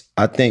points,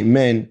 I think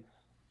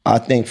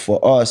for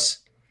us,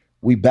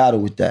 we battle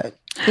with that.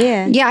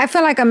 Yeah. Yeah, I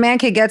feel like a man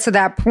could get to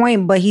that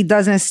point, but he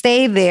doesn't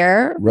stay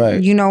there.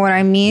 Right. You know what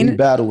I mean? We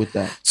battle with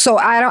that. So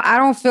I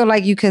don't feel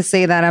like you could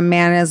say that a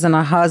man isn't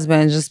a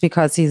husband just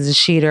because he's a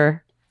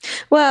cheater.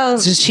 Well,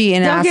 Just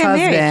cheating don't ass get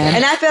married. husband.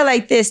 And I feel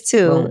like this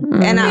too.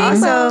 And I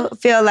also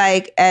feel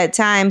like at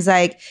times,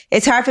 like,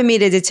 it's hard for me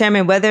to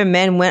determine whether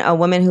men want a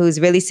woman who's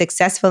really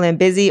successful and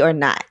busy or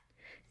not.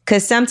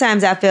 Because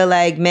sometimes I feel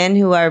like men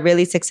who are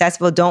really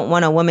successful don't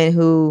want a woman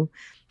who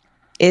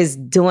is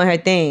doing her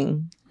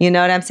thing. You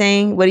know what I'm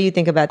saying? What do you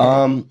think about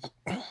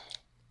that?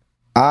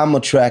 I'm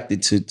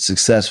attracted to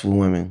successful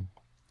women.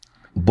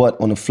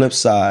 But on the flip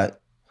side,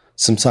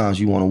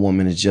 sometimes you want a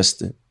woman to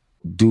just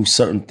do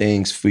certain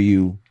things for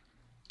you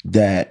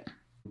that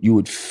you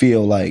would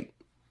feel like,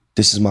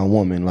 this is my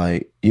woman.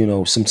 Like, you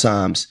know,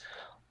 sometimes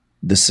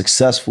the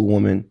successful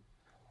woman,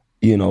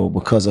 you know,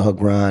 because of her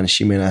grind,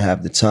 she may not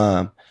have the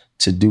time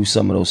to do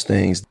some of those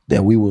things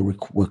that we would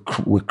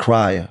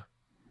require.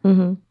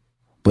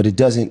 But it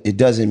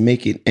doesn't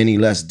make it any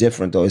less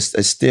different though.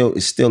 It's still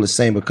the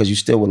same because you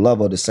still would love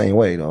her the same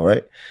way though,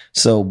 right?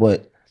 So,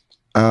 but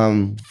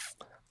I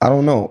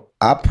don't know.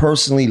 I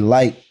personally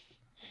like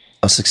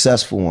a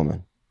successful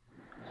woman.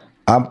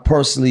 I'm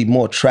personally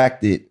more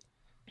attracted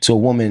to a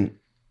woman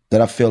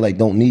that I feel like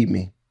don't need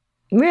me.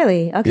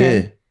 Really? Okay.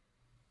 Yeah.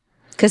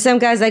 Because some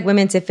guys like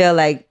women to feel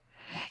like,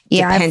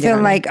 yeah, I feel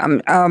like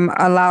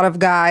a lot of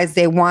guys,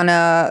 they want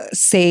to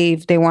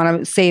save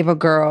a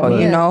girl,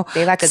 you know.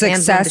 They like a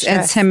success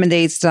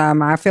intimidates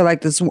them. I feel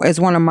like this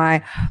is one of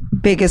my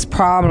biggest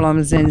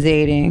problems in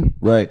dating.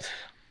 Right,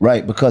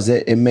 because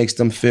it makes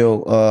them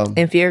feel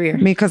inferior.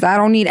 Because I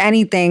don't need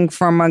anything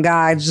from a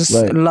guy, just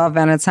love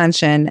and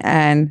attention,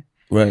 and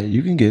right,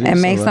 you can get it.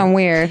 It makes them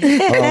weird.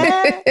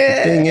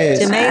 The thing is,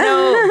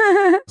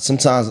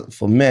 sometimes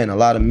for men, a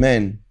lot of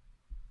men,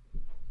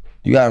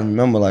 you gotta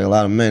remember, like, a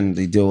lot of men,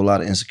 they deal with a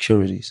lot of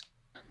insecurities.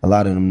 A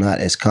lot of them not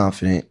as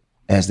confident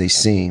as they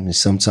seem. And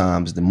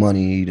sometimes the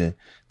money, the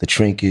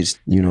trinkets,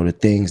 you know, the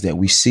things that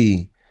we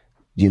see,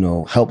 you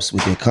know, helps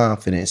with their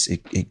confidence.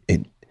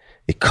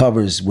 It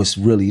covers what's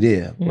really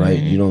there, right?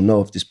 You don't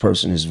know if this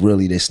person is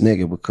really this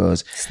nigga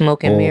because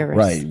smoke and mirrors.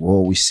 Right.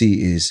 All we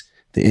see is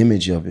the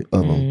image of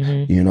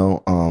them, you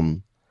know?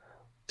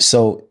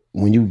 So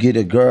when you get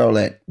a girl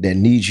that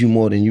needs you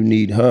more than you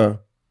need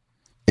her,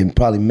 it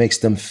probably makes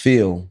them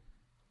feel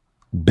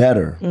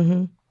better,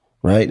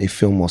 right? They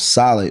feel more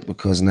solid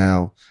because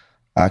now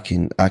I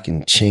can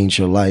change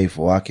her life,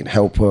 or I can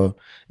help her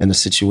in a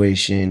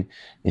situation,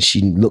 and she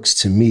looks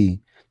to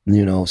me,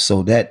 you know.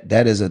 So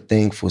that is a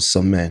thing for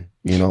some men,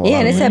 you know.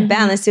 Yeah, and it's a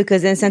balance too,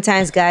 because then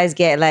sometimes guys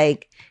get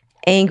like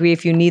angry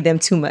if you need them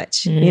too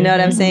much. You know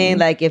what I'm saying?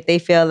 Like if they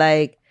feel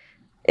like,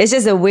 it's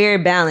just a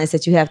weird balance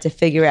that you have to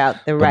figure out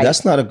the right. But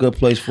that's not a good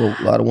place for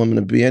a lot of women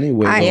to be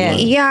anyway.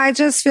 I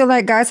just feel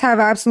like guys have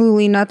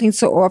absolutely nothing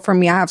to offer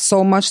me. I have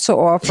so much to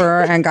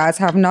offer, and guys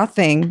have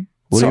nothing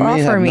to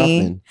offer me.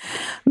 Nothing?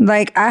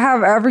 Like, I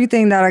have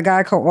everything that a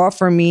guy could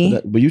offer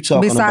me. But you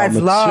talking besides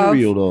about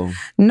material love.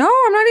 though. No,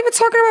 I'm not even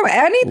talking about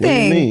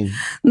anything. What do you mean?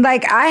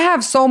 Like, I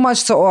have so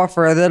much to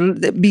offer.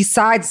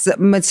 Besides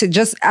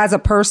just as a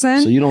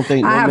person, so you don't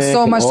think I have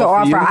so much to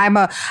offer.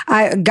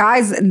 You?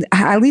 Guys,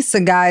 at least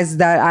the guys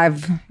that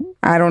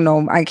I don't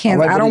know. I can't.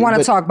 Right, I don't want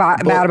to talk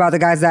bad about the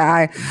guys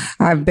that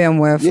I've been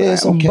with. Yeah,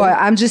 it's okay. But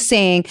I'm just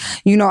saying,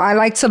 you know, I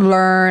like to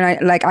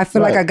learn. I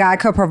feel like a guy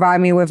could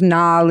provide me with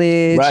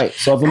knowledge. Right.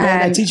 So if a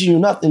man not teaching you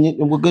nothing,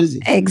 what good is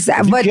it?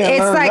 Exactly. But it's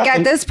like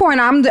at this point,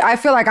 I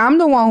feel like I'm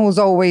the one who's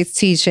always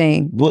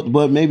teaching.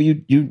 But maybe you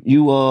dipping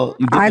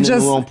in the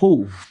wrong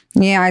pool.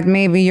 Yeah,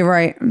 maybe you're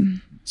right.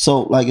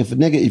 So like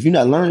if you're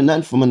not learning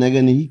nothing from a nigga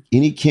and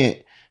he can't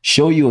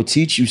show you or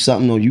teach you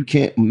something, or you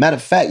can't. Matter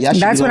of fact,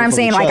 that's what I'm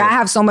saying. Like, I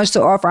have so much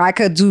to offer. I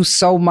could do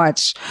so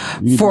much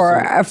for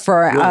a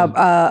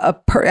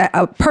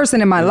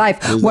person in my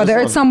life, whether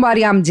it's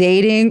somebody I'm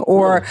dating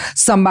or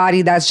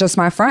somebody that's just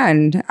my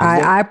friend.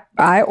 I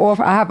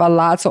have a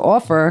lot to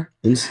offer.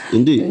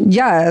 Indeed.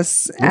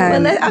 Yes.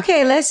 And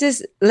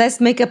let's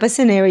make up a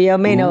scenario.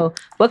 Mano,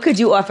 what could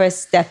you offer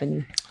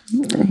Stephanie?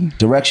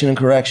 Direction and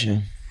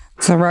correction.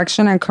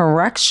 Direction and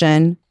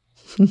correction.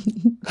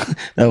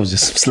 That was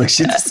just some slick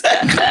shit to say.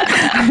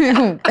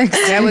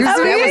 that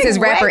was his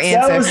rapper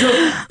answer.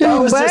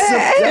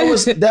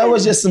 That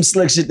was just some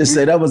slick shit to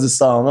say. That was a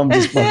song. I'm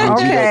just fucking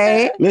with you.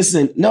 Okay.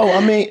 Listen, no,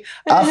 I mean,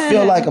 I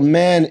feel like a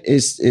man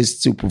is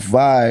to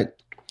provide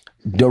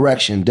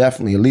direction,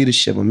 definitely a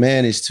leadership. A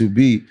man is to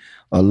be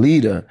a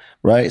leader,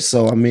 right?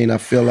 So, I mean, I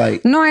feel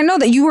like... No, I know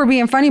that you were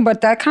being funny,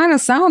 but that kind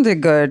of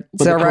sounded good.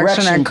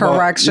 Direction and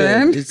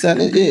correction.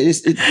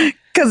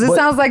 Because it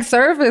sounds like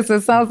service.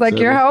 It sounds like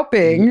you're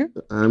helping.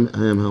 I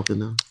am helping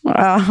now.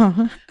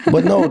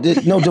 But no,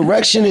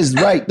 direction is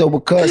right, though,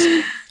 because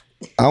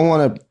I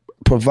want to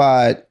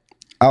provide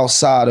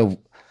outside of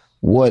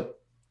what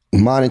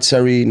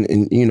monetary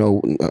and, you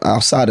know,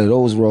 outside of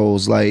those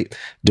roles, like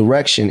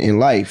direction in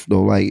life,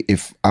 though. Like,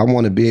 if I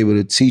want to be able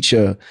to teach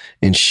her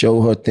and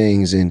show her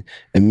things and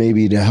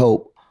maybe to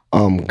help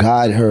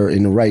guide her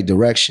in the right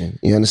direction,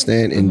 you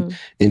understand? And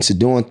into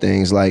doing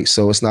things, like,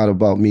 so it's not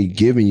about me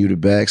giving you the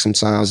bag.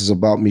 Sometimes it's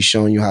about me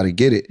showing you how to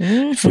get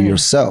it for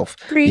yourself.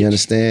 Preach. You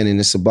understand? And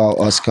it's about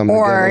us coming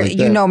together like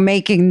that. You know,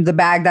 making the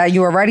bag that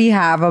you already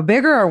have a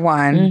bigger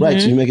one.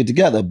 Right, so you make it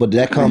together. But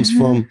that comes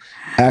from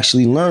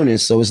actually learning.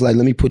 So it's like,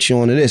 let me put you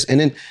onto this. And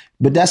then,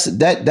 but that's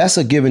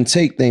a give and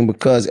take thing,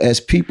 because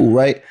as people,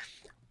 right,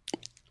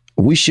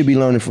 we should be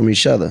learning from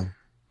each other.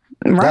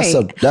 Right.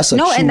 That's a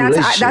no, true and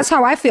relationship. that's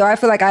how I feel. I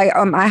feel like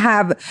I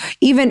have,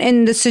 even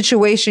in the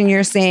situation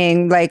you're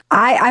saying, like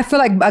I feel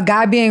like a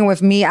guy being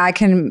with me, I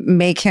can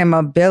make him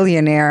a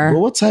billionaire.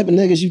 Well, what type of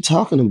niggas you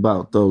talking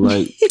about though?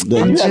 Like,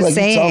 I'm just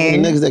saying, you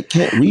talking to niggas that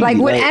can't read. Like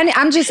with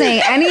I'm just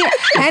saying,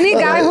 any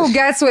guy who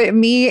gets with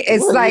me,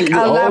 it's like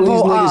a level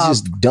all these niggas up.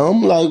 just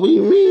dumb. Like, what do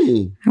you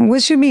mean?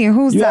 What you mean?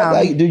 Who's dumb?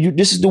 Like,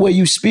 this is the way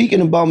you speaking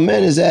about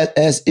men, is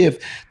as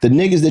if the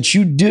niggas that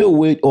you deal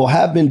with or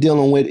have been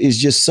dealing with is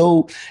just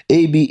so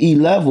ABE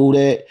level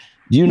that,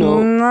 you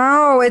know.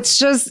 No, it's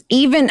just,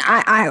 even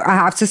I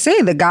have to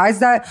say, the guys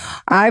that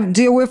I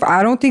deal with,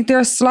 I don't think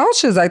they're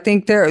slouches. I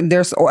think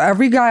there's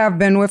every guy I've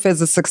been with is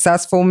a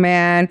successful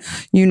man.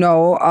 You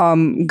know,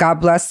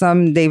 God bless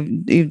them.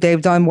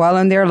 They've done well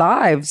in their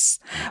lives.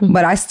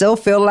 But I still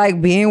feel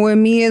like being with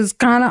me is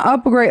kind of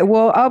upgrade.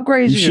 Will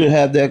upgrade you. You should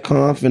have that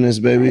confidence,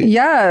 baby.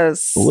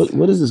 Yes.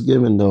 What is this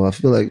giving though? I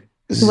feel like.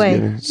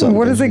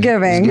 What is it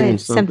giving?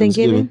 Something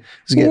giving?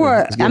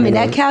 What? I mean,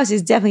 that couch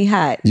is definitely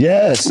hot.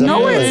 Yes.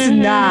 No, it's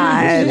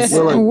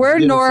not. We're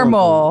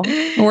normal.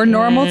 We're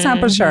normal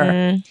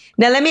temperature.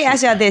 Now, let me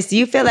ask y'all this. Do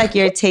you feel like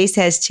your taste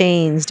has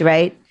changed,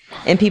 right?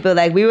 And people,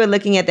 like, we were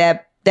looking at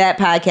that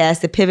podcast,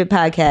 the Pivot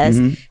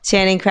podcast,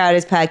 Channing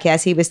Crowder's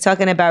podcast. He was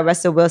talking about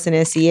Russell Wilson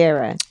and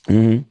Ciara.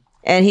 And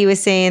he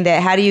was saying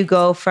that, how do you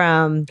go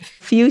from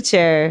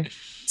Future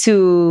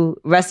to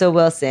Russell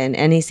Wilson?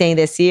 And he's saying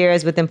that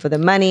Ciara's with him for the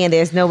money and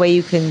there's no way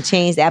you can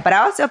change that. But I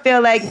also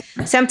feel like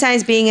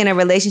sometimes being in a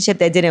relationship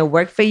that didn't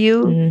work for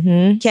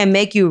you can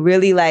make you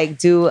really like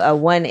do a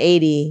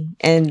 180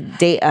 and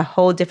date a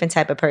whole different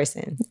type of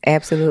person.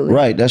 Absolutely.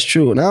 Right, that's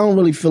true. And I don't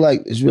really feel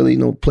like there's really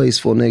no place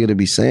for a nigga to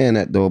be saying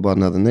that though about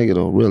another nigga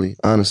though, really,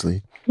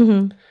 honestly.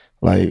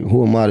 Like,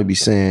 who am I to be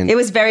saying? It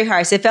was very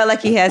harsh. It felt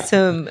like he had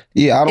some...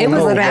 Yeah, I don't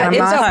know. It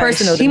was so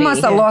personal to He me.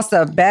 must have lost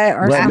a bet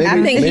or something.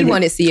 I think he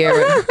wanted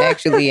Ciara,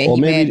 actually, and or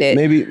he mad that...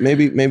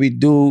 maybe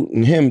dude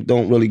and him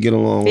don't really get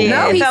along. Yeah,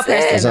 No, he felt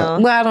said...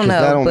 personal. Well, I don't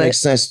know. That don't make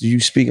sense. You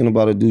speaking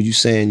about a dude you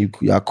saying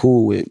y'all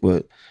cool with,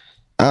 but...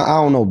 I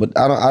don't know, but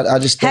I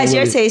just don't Has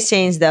your taste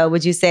changed though,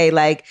 would you say?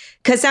 Like,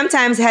 because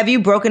sometimes have you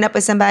broken up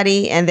with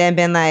somebody and then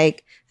been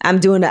like, I'm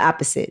doing the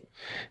opposite?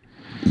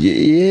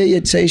 Yeah,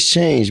 your taste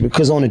changed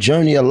because on the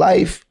journey of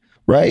life,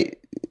 right,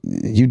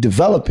 you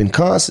developing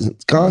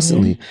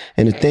constantly.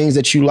 And the things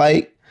that you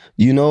like,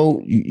 you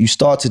know, you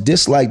start to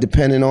dislike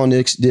depending on the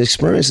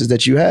experiences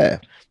that you have.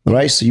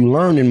 Right, so you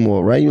learning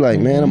more, right? You're like,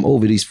 man, I'm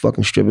over these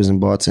fucking strippers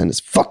and bartenders.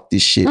 Fuck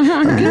this shit.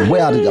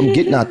 I'm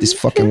getting out this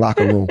fucking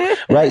locker room,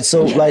 right?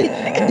 So,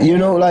 like, you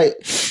know, like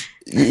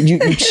you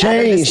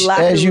change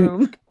as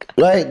you,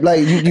 right?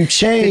 Like you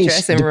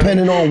change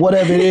depending on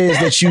whatever it is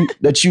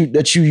that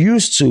you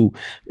used to,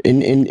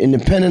 and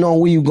depending on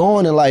where you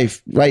going in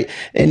life, right?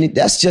 And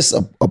that's just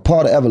a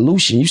part of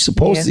evolution. You're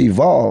supposed to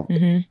evolve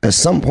at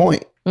some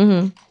point.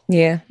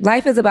 Yeah,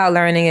 life is about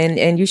learning,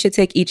 and you should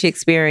take each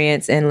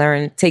experience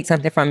and take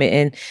something from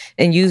it,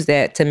 and use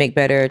that to make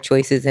better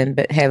choices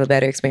and have a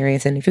better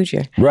experience in the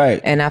future.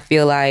 Right. And I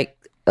feel like,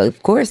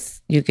 of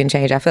course, you can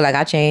change. I feel like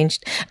I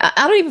changed. I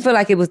don't even feel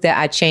like it was that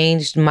I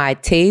changed my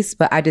taste,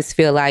 but I just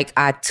feel like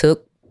I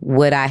took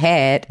what I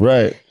had,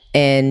 right,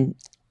 and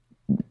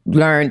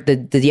learned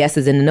the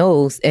yeses and the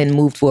nos and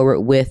moved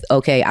forward with,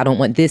 okay, I don't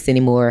want this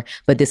anymore,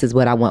 but this is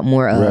what I want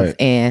more of. Right.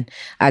 And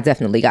I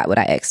definitely got what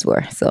I asked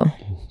for. So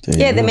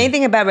Yeah, the main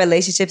thing about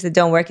relationships that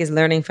don't work is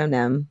learning from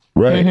them.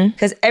 Right.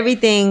 Because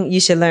everything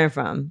you should learn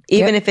from,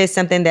 even if it's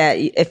something that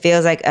it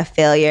feels like a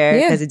failure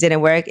because it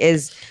didn't work,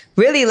 is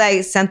really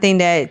like something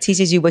that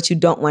teaches you what you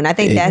don't want. I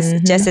think that's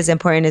just as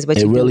important as what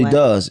you do want. It really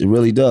does. It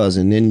really does.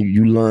 And then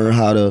you learn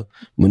how to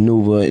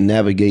maneuver and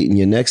navigate in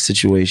your next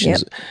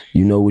situations.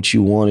 You know what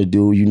you want to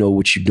do. You know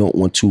what you don't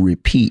want to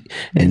repeat.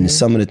 And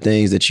some of the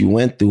things that you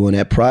went through in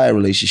that prior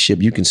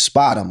relationship, you can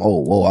spot them.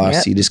 Oh, I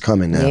see this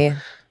coming now. Yeah.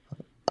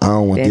 I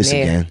don't want this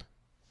again.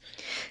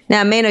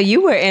 Now, Mano,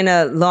 you were in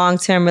a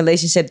long-term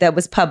relationship that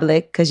was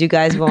public because you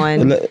guys were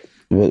on...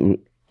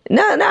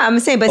 No, I'm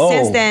saying, but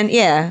since then,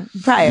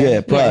 prior.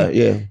 Yeah, prior,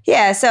 yeah.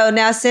 Yeah, so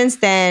now since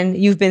then,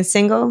 you've been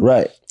single?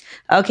 Right.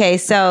 Okay,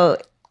 so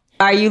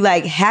are you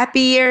like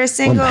happier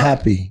single? I'm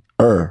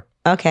happier.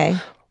 Okay.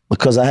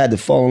 Because I had to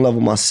fall in love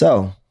with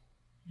myself.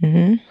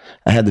 I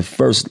had to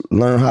first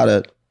learn how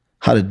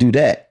to do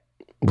that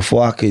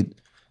before I could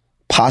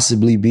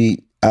possibly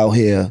be out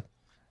here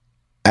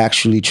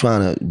actually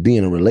trying to be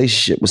in a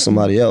relationship with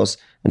somebody else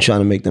and trying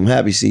to make them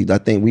happy. See, I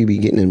think we be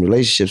getting in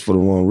relationships for the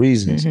wrong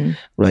reasons,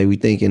 right? We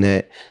thinking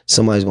that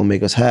somebody's gonna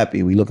make us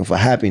happy. We looking for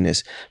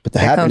happiness, but the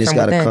happiness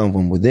gotta come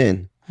from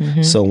within.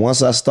 So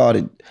once I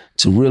started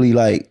to really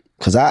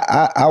cause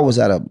I was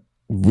at a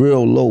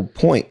real low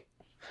point.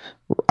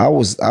 I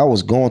was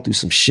going through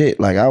some shit.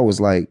 Like I was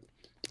like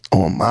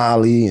on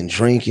Molly and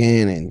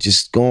drinking and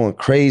just going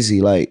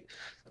crazy, like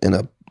in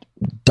a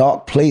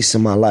dark place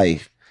in my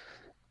life.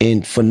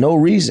 And for no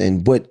reason,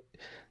 but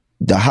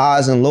the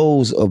highs and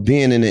lows of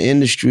being in the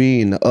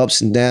industry and the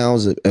ups and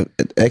downs of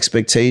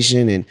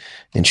expectation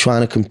and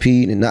trying to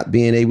compete and not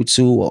being able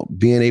to, or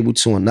being able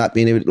to and not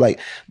being able to,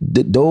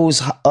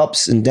 those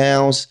ups and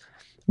downs,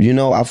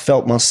 I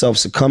felt myself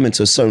succumbing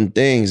to certain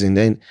things. And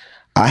then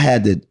I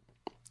had to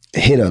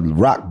hit a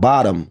rock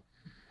bottom.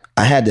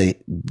 I had to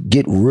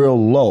get real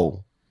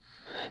low.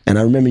 And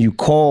I remember you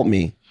called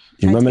me.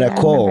 You remember that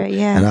call?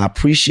 And I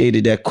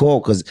appreciated that call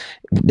because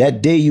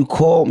that day you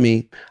called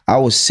me, I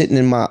was sitting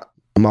in my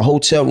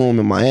hotel room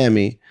in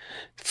Miami,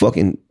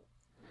 fucking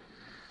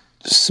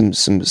some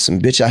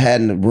bitch I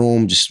had in the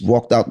room just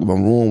walked out of my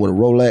room with a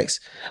Rolex.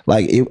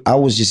 I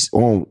was just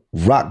on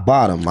rock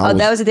bottom.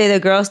 That was the day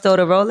the girl stole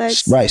the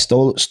Rolex? Right,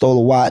 stole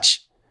a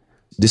watch.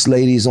 This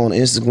lady's on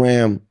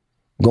Instagram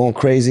going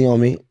crazy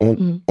on me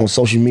on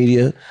social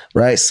media,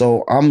 right?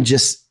 So I'm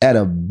just at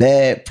a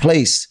bad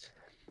place.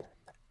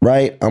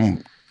 Right?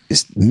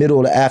 It's middle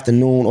of the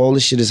afternoon, all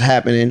this shit is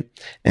happening,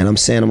 and I'm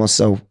saying to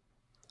myself,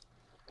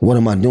 what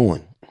am I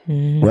doing?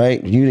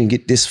 Right? You didn't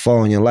get this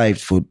far in your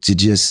life to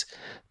just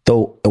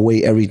throw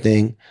away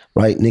everything,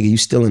 right? Nigga, you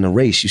still in a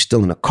race, you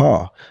still in a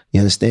car.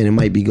 You understand?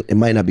 It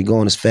might not be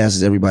going as fast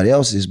as everybody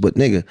else is, but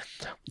nigga,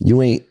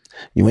 you ain't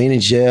in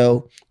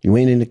jail, you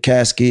ain't in the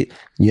casket.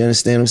 You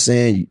understand what I'm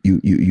saying?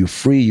 You're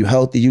free, you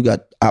healthy, you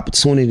got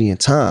opportunity and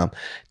time.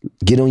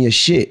 Get on your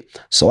shit.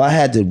 So I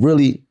had to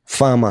really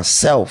find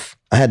myself.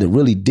 I had to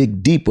really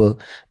dig deeper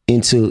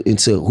into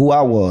who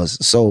I was.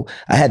 So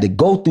I had to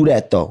go through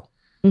that though.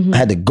 I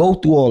had to go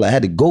through all that. I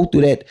had to go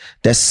through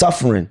that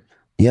suffering.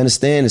 You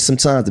understand? And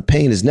sometimes the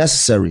pain is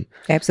necessary.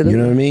 Absolutely. You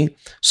know what I mean?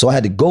 So I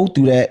had to go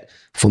through that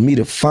for me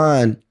to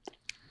find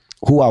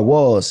who I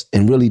was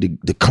and really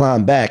to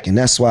climb back. And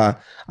that's why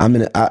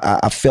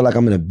I feel like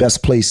I'm in the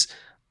best place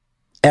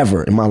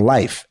ever in my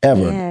life,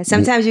 ever. Yeah,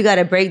 sometimes you got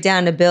to break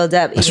down to build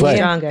up even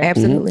stronger.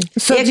 Absolutely.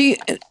 So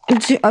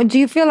do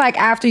you feel like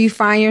after you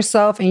find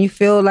yourself and you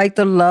feel like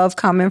the love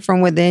coming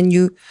from within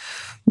you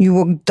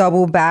will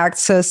double back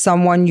to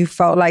someone you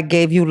felt like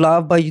gave you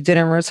love, but you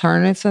didn't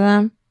return it to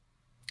them?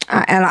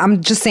 And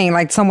I'm just saying,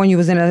 like someone you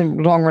was in a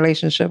long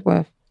relationship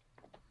with.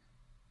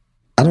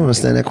 I don't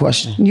understand that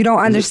question. You don't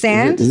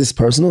understand? Is this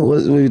personal?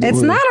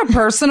 It's not a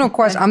personal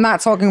question. I'm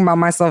not talking about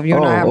myself. You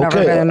and I have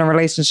never been in a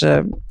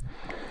relationship.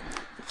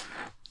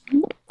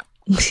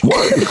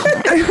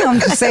 I'm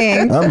just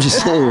saying.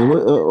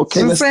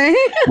 Okay.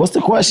 What's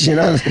the question?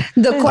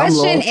 The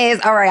question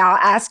is, all right, I'll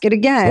ask it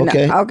again.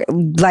 Okay.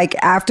 Like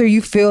after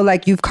you feel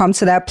like you've come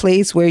to that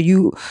place where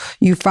you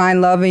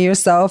find love in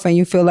yourself and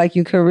you feel like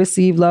you can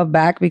receive love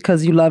back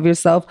because you love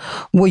yourself,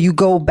 will you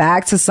go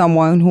back to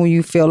someone who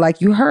you feel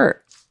like you hurt?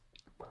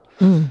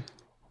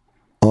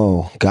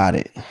 Oh, got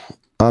it.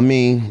 I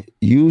mean,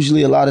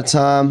 usually a lot of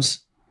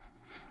times,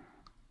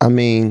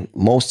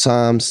 most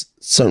times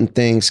certain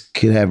things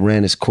could have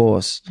ran its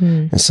course.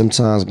 And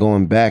sometimes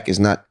going back is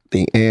not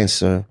the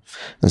answer.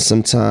 And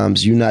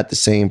sometimes you're not the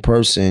same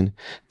person.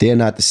 They're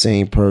not the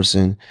same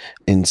person.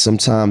 And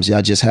sometimes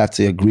y'all just have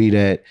to agree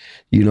that,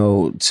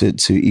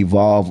 to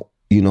evolve,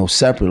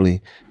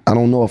 separately. I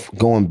don't know if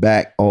going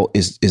back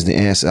is the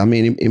answer.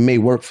 It may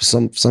work for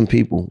some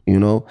people,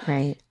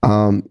 Right.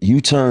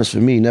 U-turns for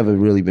me never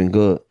really been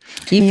good.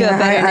 You feel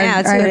better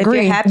now, too. I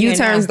agree.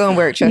 U-turns don't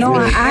work, trust me.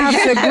 I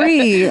have to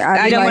agree.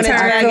 I don't want to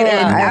turn back it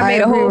in. I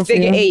made a whole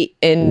figure 8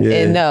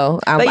 and no,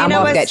 I'm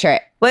off that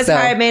track. What's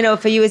hard, Mano,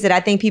 for you is that I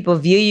think people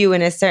view you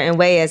in a certain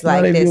way as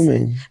like this.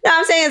 No,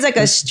 I'm saying it's like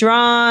a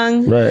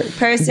strong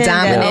person.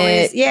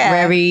 Dominant,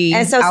 very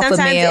and so alpha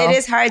sometimes male. it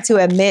is hard to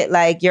admit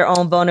like your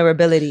own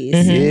vulnerabilities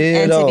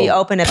and to be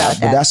open about that.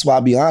 But that's why I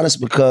be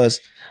honest, because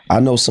I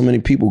know so many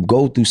people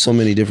go through so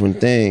many different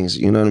things.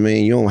 You know what I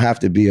mean? You don't have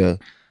to be a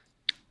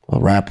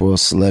rapper or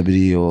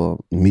celebrity or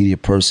media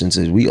person.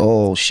 We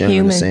all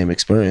sharing the same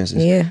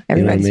experiences. Yeah,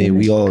 you know what I mean? human.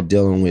 We all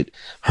dealing with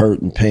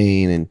hurt and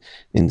pain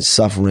and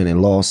suffering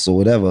and loss or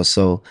whatever.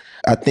 So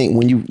I think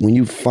when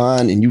you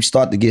find and you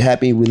start to get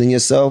happy within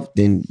yourself,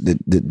 then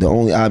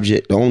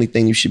the only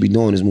thing you should be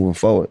doing is moving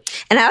forward.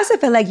 And I also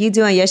feel like you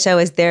doing your show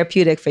is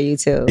therapeutic for you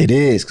too. It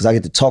is, because I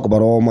get to talk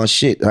about all my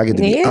shit. I get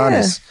to be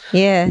honest.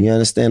 Yeah. You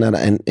understand that?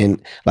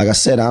 And like I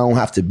said, I don't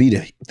have to be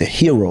the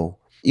hero.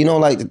 You know,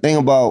 like the thing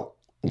about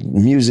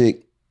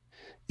music,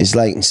 it's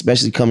like,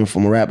 especially coming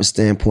from a rapper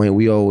standpoint,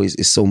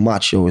 it's so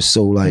macho, it's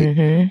so like,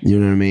 you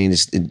know what I mean?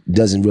 It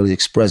doesn't really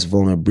express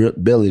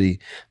vulnerability,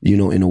 you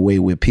know, in a way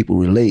where people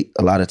relate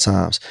a lot of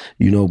times,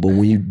 you know, but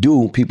when you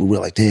do, people were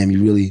like, damn,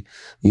 you really,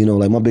 you know,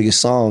 like my biggest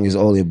song is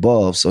All the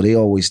Above. So they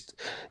always,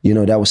 you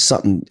know, that was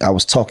something I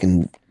was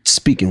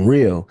speaking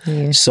real.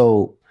 Yeah.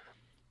 So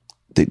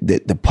the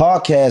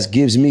podcast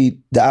gives me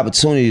the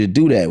opportunity to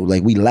do that.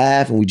 Like we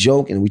laugh and we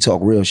joke and we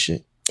talk real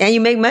shit. And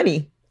you make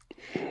money.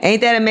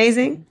 Ain't that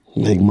amazing?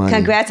 Make money.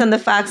 Congrats on the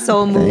Fox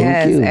Soul move.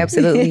 Yes,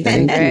 absolutely.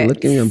 Thank you. Look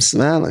at me, I'm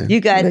smiling.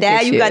 You got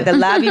that. You got the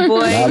Lobby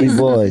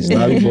Boys.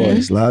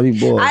 Lobby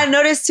Boys. I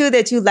noticed too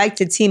that you like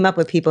to team up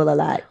with people a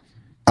lot.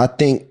 I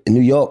think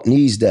New York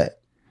needs that.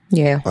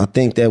 Yeah. I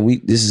think that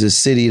this is a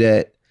city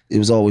that it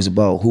was always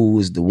about who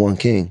is the one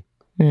king.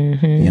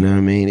 You know what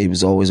I mean? It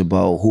was always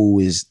about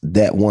who is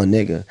that one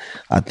nigga.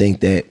 I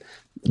think that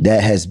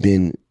has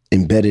been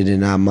embedded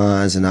in our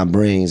minds and our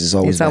brains. It's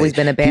always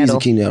been a battle. He's the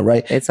king now,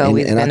 right? It's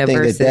always and been I a think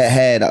versus. that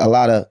had a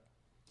lot of,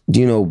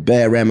 you know,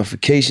 bad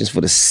ramifications for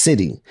the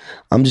city.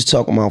 I'm just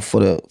talking about for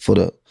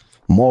the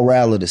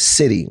morale of the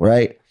city,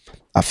 right?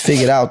 I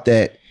figured out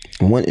that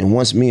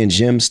once me and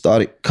Jim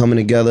started coming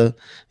together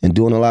and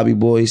doing the Lobby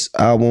Boys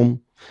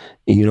album,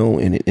 you know,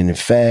 and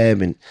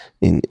Fab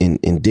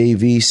and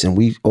Dave East, and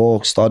we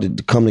all started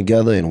to come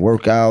together and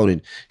work out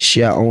and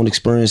share our own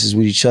experiences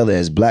with each other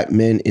as black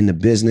men in the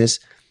business.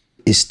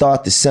 It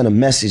started to send a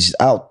message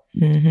out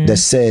that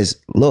says,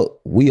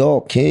 look, we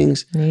all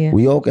kings. Yeah.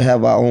 We all can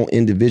have our own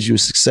individual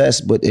success,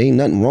 but there ain't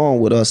nothing wrong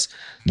with us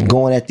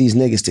going at these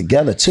niggas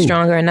together too.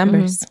 Stronger in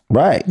numbers.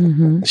 Right.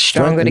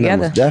 Stronger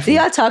together. Numbers, do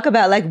y'all talk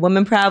about like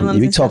women problems?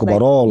 We talk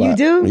about all that. You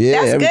do? Yeah,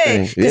 that's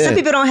everything. good. Because some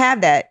people don't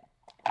have that.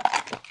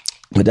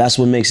 But that's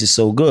what makes it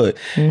so good.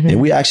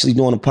 And we actually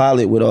doing a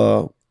pilot with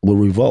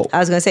Revolt. I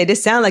was going to say,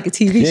 this sounds like a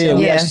TV show.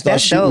 Yeah,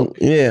 that's dope.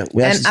 Yeah.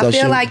 And I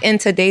feel like in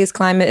today's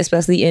climate,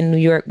 especially in New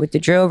York with the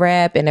drill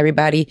rap and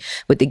everybody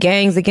with the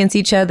gangs against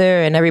each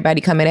other and everybody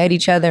coming at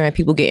each other and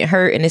people getting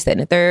hurt and this, that,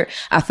 and the third,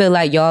 I feel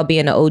like y'all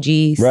being the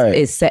OGs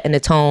is setting the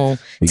tone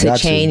to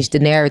change the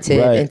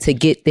narrative and to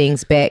get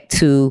things back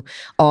to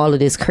all of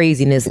this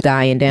craziness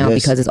dying down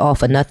because it's all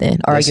for nothing.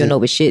 Arguing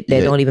over shit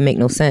that don't even make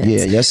no sense.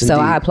 Yeah, yes, so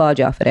indeed. I applaud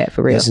y'all for that,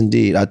 for real. Yes,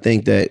 indeed. I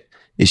think that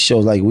it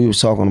shows, like we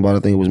was talking about, I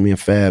think it was me and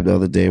Fab the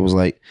other day, it was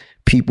like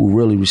people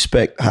really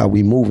respect how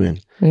we moving,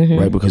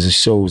 right? Because it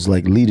shows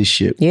like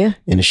leadership. Yeah.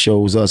 And it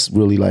shows us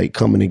really like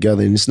coming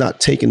together, and it's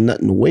not taking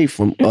nothing away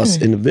from us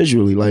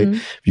individually. Like,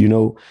 you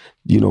know,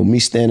 me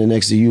standing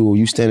next to you or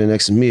you standing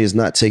next to me is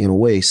not taken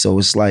away. So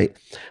it's like,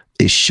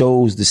 it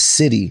shows the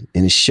city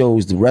and it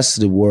shows the rest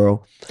of the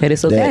world that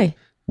it's okay.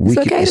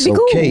 It's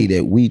okay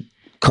that we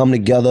come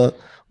together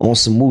on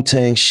some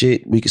Wu-Tang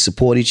shit. We can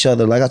support each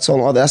other. Like I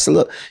told them, I said,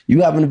 look,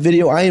 you having a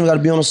video, I ain't even got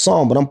to be on a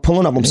song, but I'm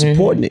pulling up, I'm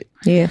supporting it.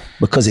 Yeah.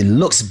 Because it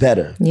looks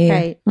better. Yeah.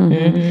 Right.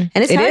 And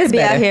it's hard to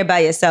be out here by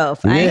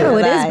yourself. I ain't gonna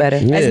lie. It is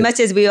better. As much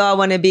as we all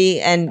want to be,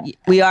 and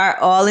we are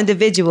all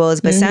individuals,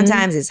 but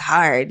sometimes it's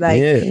hard. Like,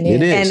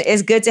 it is. And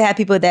it's good to have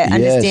people that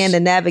understand the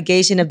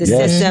navigation of the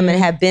system and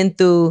have been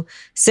through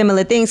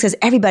similar things, because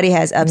everybody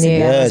has ups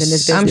and downs in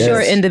this business. I'm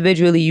sure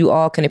individually you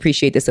all can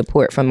appreciate the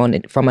support from one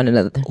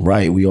another.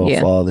 Right. We all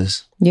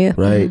fathers. Yeah.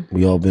 Right.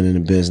 We all been in the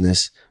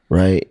business.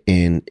 Right.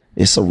 And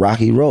it's a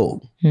rocky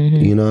road.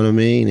 You know what I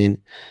mean? And,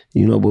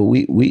 you know, but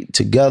we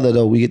together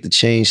though, we get to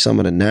change some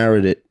of the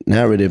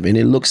narrative, and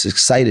it looks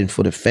exciting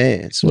for the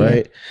fans,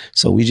 right?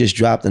 So we just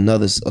dropped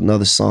another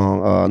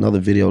song, another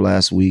video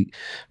last week,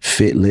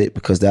 Fit Lit,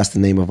 because that's the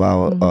name of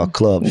our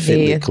club,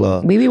 Fit Lit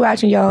Club. We be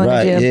watching y'all in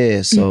the gym.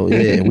 Yeah.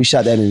 So we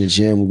shot that in the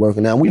gym. We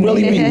working out. We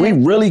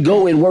really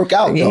go and work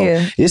out though.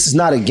 Yeah. This is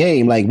not a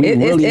game. Like we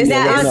really. It's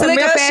not like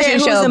a fashion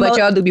show, but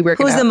y'all do be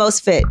working out. Who's the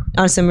most fit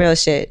on some real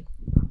shit?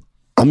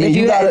 I mean,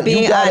 you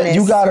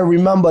gotta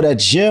remember that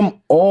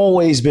Jim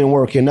always been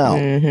working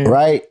out,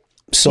 right?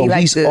 So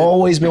he's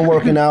always been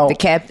working out. The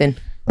captain.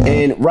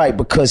 And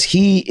because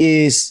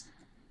he's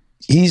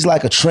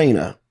like a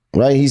trainer,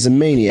 right? He's a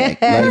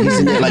maniac. Like he's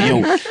in there like,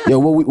 yo,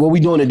 what we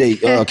doing today?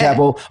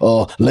 Capo,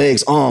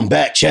 legs, arm,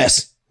 back,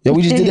 chest. Yeah,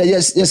 we just did that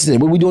yesterday.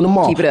 What we doing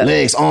tomorrow? Keep it up.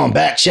 Legs, arm,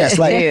 back, chest.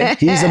 Like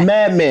he's a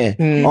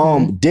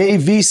madman.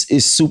 Dave East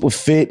is super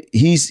fit.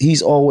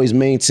 He's always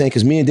maintained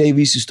because me and Dave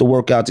East used to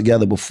work out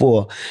together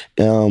before.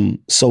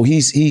 So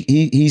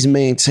he's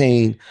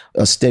maintained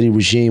a steady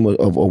regime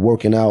of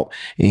working out,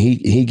 and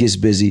he gets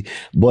busy.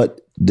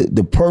 But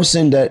the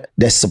person that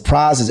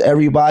surprises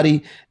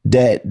everybody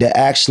that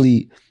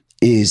actually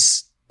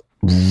is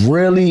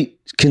really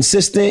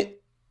consistent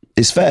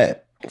is Fab.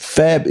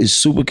 Fab is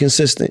super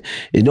consistent.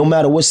 It no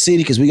matter what city,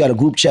 because we got a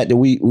group chat that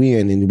we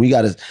in, and we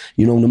got to,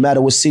 no matter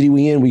what city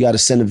we in, we got to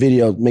send a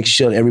video, make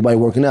sure that everybody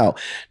working out.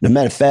 No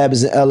matter Fab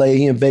is in LA,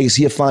 he in Vegas,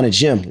 he'll find a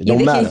gym. It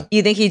don't matter.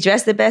 You think he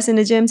dressed the best in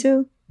the gym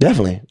too?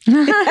 Definitely.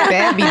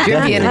 Fab be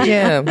drippy in the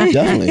gym.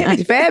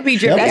 Definitely. Fab be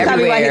drippy That's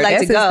probably why he like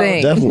to go.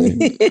 Thing.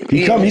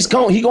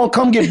 Definitely. He gonna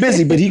come get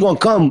busy, but he gonna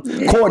come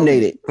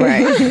coordinated.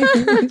 Right.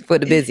 For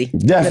the busy.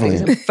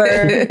 Definitely.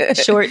 Fur,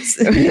 shorts.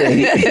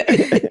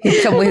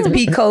 He come with his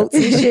pea coats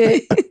and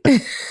shit.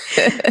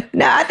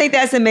 No, I think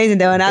that's amazing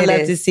though, and I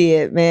love to see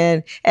it,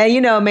 man. And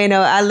Mano,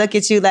 I look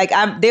at you like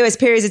there was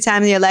periods of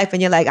time in your life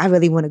and you're like, I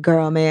really want a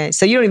girl, man.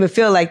 So you don't even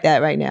feel like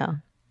that right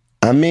now.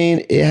 I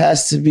mean, it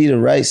has to be the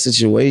right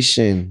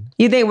situation.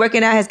 You think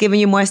working out has given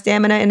you more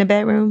stamina in the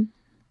bedroom?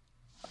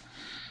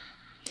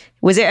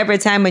 Was there ever a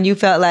time when you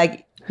felt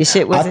like your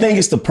shit wasn't? I think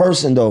it's the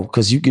person though,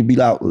 because you could be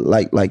like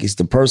it's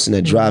the person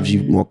that drives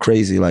you more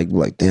crazy. Like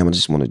damn, I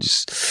just want to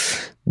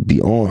just be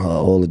on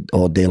her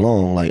all day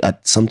long. Like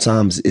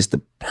sometimes it's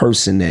the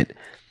person that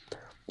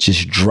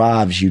just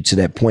drives you to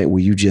that point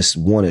where you just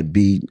want to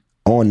be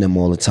on them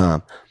all the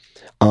time.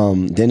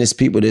 Then it's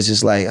people that's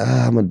just like,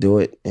 I'm gonna do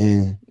it,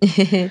 and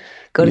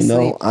go to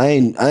sleep. I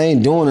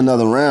ain't doing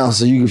another round,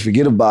 so you can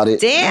forget about it.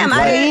 Damn,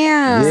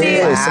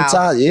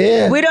 sometimes,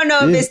 we don't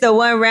know if it's the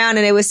one round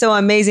and it was so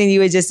amazing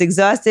you were just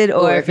exhausted,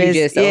 or if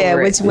it's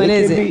which one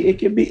is it?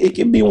 It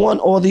could be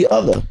one or the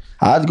other.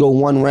 I'd go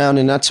one round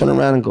and I turn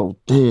around and go,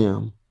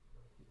 damn,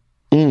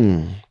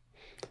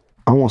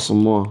 I want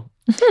some more.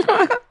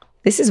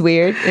 This is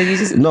weird.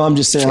 No, I'm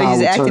just saying how I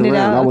would turn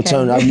around. I would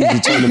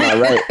usually turn to my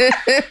right.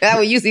 I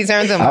would usually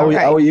turn to my right.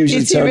 I would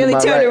usually turn to my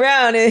right. Turn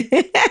around.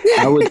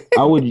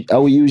 I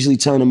would usually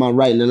turn to my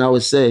right, and then I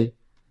would say,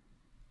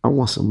 I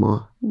want some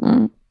more.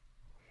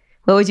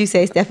 What would you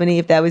say, Stephanie,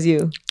 if that was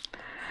you?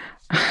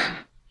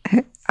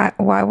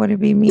 Why would it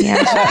be me?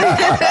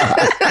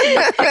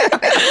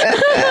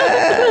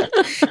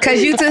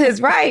 Because you to his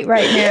right now.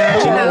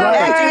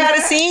 Acting out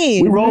a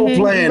scene. We role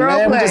playing,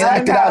 man. We just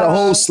acted out a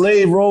whole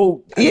slave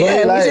role.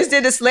 Yeah, we just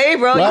did the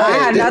slave role. Right. I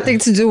had nothing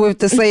to do with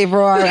the slave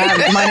role.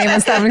 My name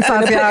is Stephanie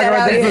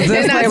Santiago. This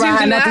disclaimer. I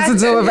had nothing to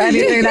do with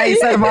anything that you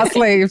said about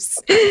slaves.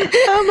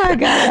 Oh my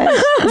God.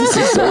 This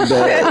is so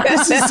bad.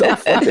 This is so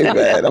fucking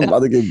bad. I'm about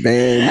to get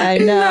banned. I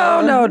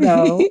know.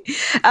 No.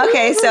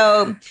 Okay,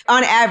 so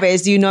on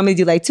average, do you normally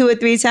do like 2 or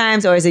 3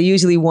 times, or is it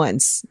usually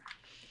once?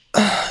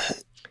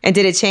 And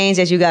did it change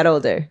as you got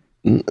older?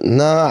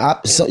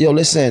 Nah,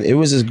 listen, it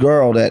was this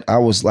girl that I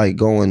was like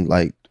going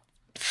like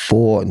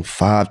 4 and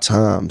 5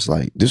 times.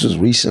 Like this was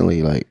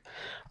recently, like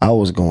I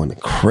was going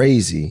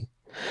crazy.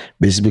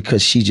 But it's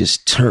because she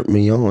just turned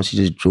me on. She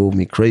just drove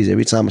me crazy.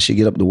 Every time she'd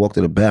get up to walk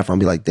to the bathroom,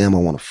 I'd be like, damn, I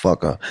want to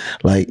fuck her.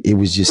 Like it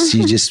was just,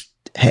 she just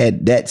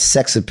had that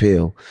sex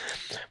appeal.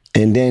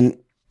 And then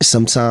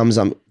sometimes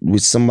I'm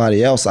with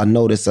somebody else, I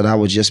noticed that I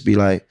would just be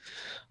like,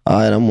 all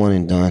right, I'm one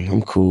and done.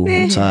 I'm cool.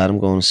 I'm tired. I'm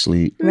going to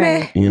sleep.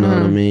 Right. You know what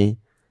I mean?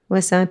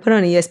 Well, son, put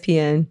on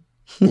ESPN.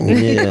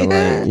 Yeah,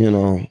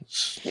 like,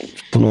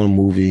 put on a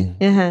movie.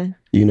 Uh-huh.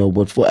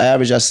 But for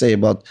average, I say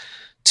about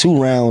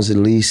 2 rounds at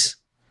least.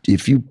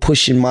 If you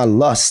pushing my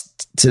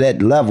lust to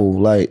that level,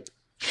 like.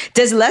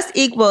 Does lust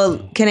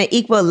can it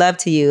equal love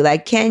to you?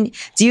 Like, do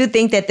you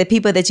think that the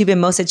people that you've been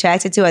most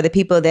attracted to are the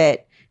people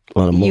that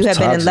you have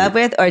been in love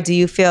with? Or do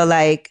you feel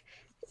like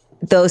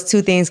those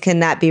 2 things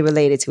cannot be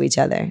related to each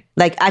other?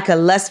 Like I could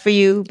lust for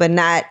you, but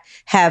not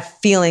have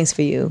feelings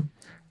for you.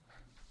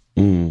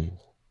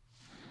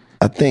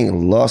 I think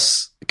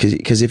lust,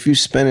 because if you're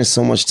spending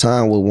so much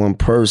time with one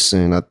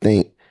person, I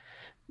think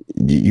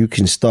you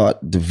can start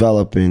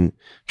developing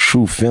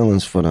true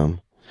feelings for them.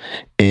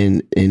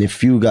 And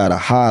if you got a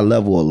high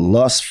level of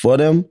lust for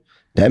them,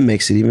 that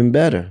makes it even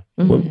better.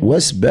 Mm-hmm.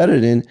 What's better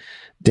than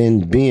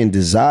being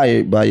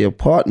desired by your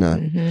partner?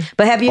 Mm-hmm.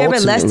 But have you ever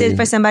lusted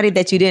for somebody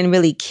that you didn't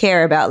really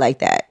care about like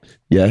that?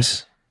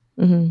 Yes.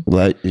 Mm-hmm.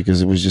 Like,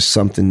 because it was just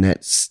something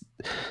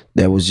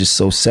that was just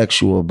so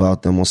sexual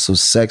about them or so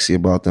sexy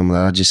about them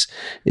that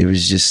it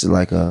was just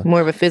like a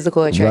more of a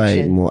physical attraction,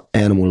 right? More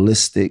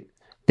animalistic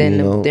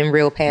than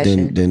real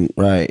passion. Then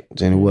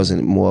it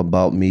wasn't more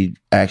about me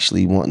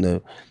actually wanting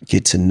to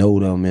get to know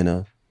them in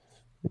a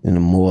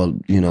more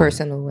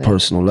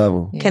personal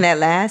level. Yeah. Can that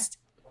last?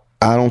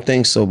 I don't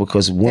think so,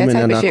 because women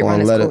are not going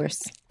to let it.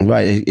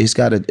 Right, it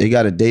got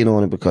a date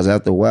on it, because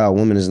after a while,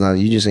 women is not.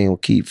 You just ain't gonna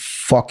keep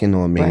fucking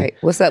on me. Right.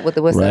 What's up? What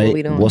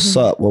we doing? What's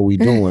up? What we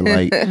doing?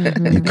 Like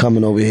you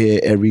coming over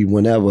here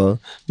whenever.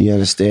 You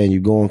understand? You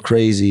going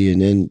crazy,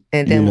 and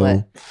then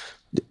what?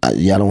 I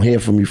don't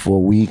hear from you for a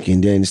week,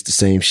 and then it's the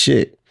same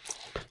shit.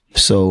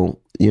 So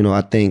you know,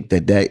 I think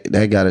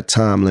that got a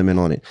time limit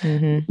on it.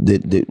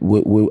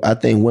 What I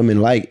think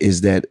women like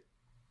is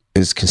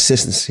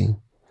consistency.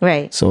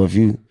 Right. So if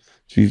you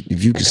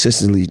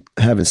consistently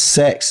having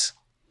sex,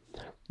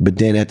 but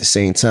then at the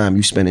same time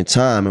you spending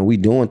time and we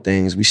doing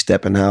things, we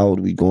stepping out,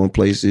 we going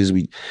places,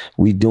 we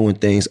doing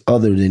things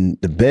other than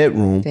the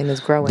bedroom. Then it's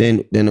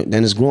growing.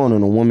 Then it's growing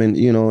on a woman.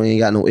 You know,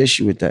 ain't got no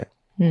issue with that.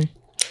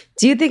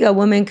 Do you think a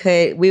woman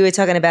could? We were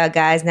talking about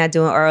guys not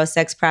doing oral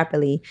sex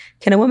properly.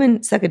 Can a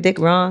woman suck a dick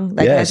wrong?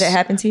 Like, has that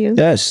happened to you?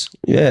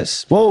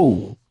 Yes.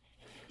 Whoa.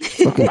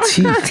 Fucking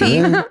teeth,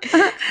 man.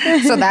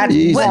 So that's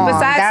wrong.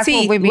 Besides that's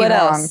teeth, what, what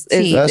else?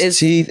 That's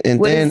teeth, and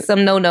what then is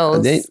some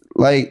no-nos.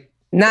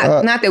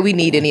 Not that we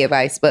need any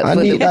advice, but for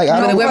the women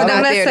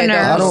out there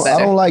that I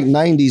don't like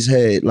 90s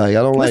head. Like,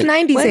 I don't What's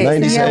like 90s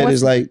head? 90s head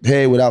is like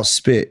head without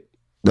spit.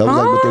 That was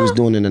like what they was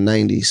doing in the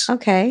 90s.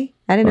 Okay.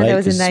 I didn't know that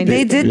was in the 90s.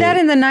 They did that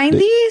in the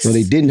 90s? No,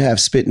 they didn't have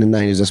spit in the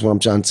 90s. That's what I'm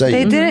trying to tell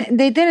you.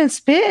 They didn't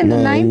spit in the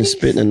 90s? No, they didn't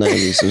spit in the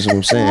 90s. That's what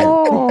I'm saying.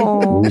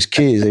 When we was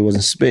kids, they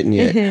wasn't spitting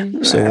yet.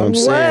 So what I'm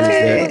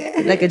saying is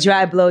that... Like a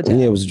dry blowjob.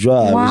 Yeah, it was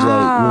dry. It was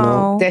like, you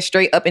know... That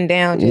straight up and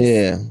down.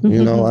 Yeah.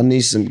 You know, I need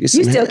some... You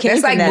still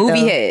can't. That's like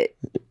movie head.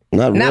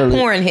 Not really.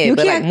 Porn head,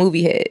 but like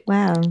movie head.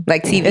 Wow.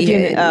 Like TV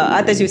head.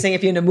 I thought you were saying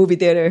if you're in a movie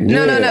theater.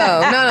 No.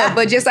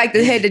 But just like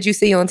the head that you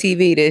see on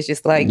TV, there's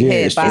just like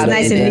head. It's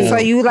nice and neat. So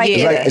you like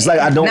It's like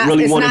I don't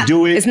really want to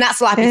do it. It's not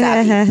sloppy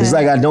toppy. It's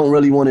like I don't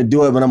really want to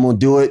do it, but I'm going to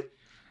do it.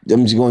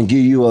 I'm just going to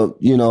give you a,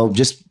 you know,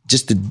 just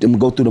to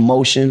go through the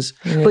motions.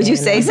 Would you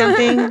say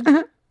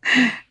something?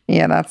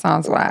 Yeah, that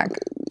sounds whack.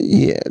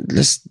 Yeah,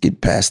 let's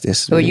get past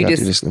this. Or you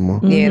just do this no more.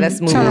 Yeah, let's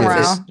move Turn on.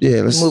 around.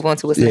 Let's move on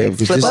to what's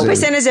next. What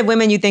percentage of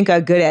women you think are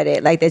good at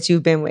it, like that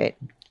you've been with?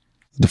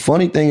 The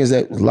funny thing is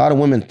that a lot of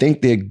women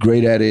think they're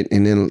great at it,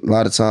 and then a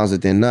lot of times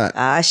that they're not.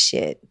 Ah,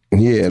 shit.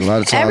 Yeah, a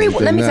lot of times.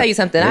 Let me tell you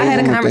something. I had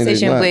a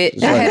conversation with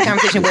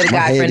a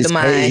guy friend of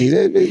mine.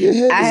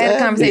 I had a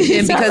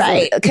conversation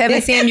because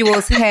Kevin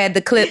Samuels had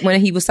the clip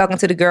when he was talking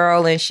to the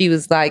girl and she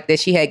was like that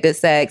she had good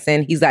sex,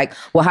 and he's like,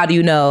 well, how do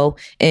you know?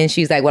 And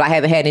she's like, well, I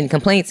haven't had any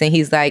complaints. And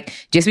he's like,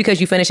 just because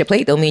you finish a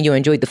plate don't mean you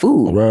enjoyed the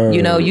food. Right.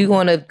 You know, you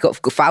want to go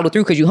follow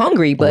through because you're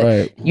hungry,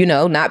 but you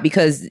know, not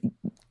because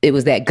it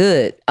was that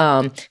good.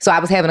 So I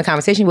was having a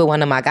conversation with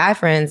one of my guy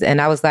friends, and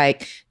I was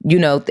like, you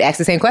know, ask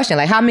the same question,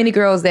 like, how many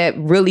girls that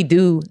really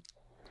do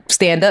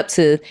stand up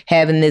to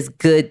having this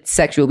good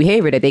sexual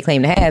behavior that they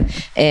claim to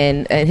have?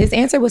 And his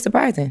answer was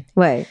surprising.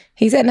 What?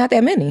 He said not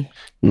that many.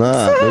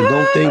 Nah, they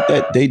don't think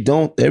that. They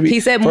don't. He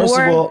said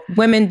more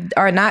women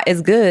are not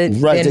as good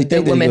than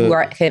the women who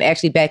can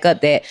actually back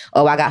up that,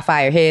 oh, I got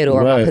fire head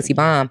or my pussy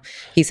bomb.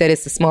 He said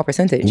it's a small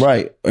percentage.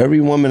 Right.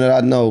 Every woman that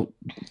I know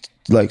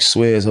like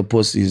swears her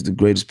pussy is the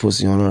greatest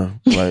pussy on earth.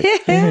 Like,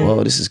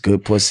 oh, this is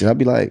good pussy. I'd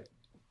be like,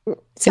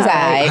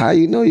 how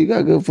you know you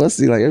got good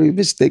pussy? Like, every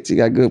bitch thinks you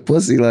got good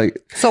pussy.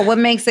 Like, so what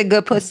makes it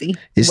good pussy?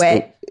 It's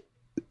wet.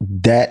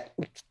 That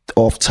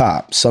off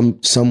top. Some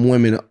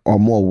women are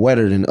more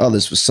wetter than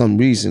others for some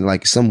reason.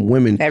 Like, some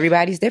women,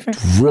 everybody's different.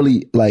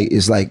 Really, like,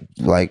 it's like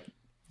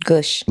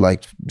gush.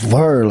 Like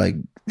her, like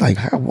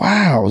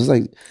wow. It's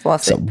like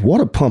it's a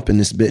water pump in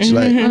this bitch.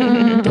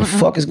 Like, the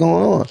fuck is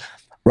going on?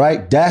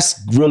 Right?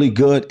 That's really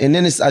good. And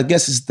then I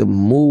guess it's the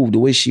move, the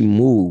way she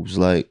moves,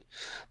 like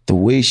the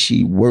way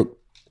she worked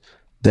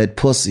that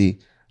pussy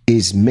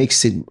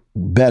makes it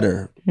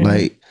better.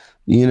 Like,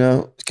 you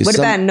know. What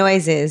about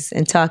noises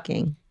and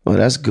talking? Well,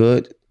 that's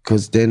good.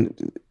 Cause then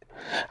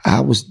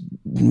I was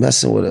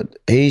messing with an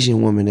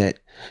Asian woman that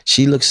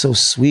she looked so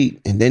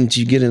sweet. And then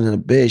you get in the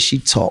bed, she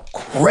talk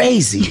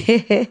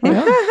crazy.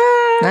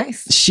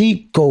 Nice.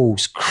 She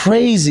goes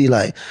crazy,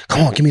 like,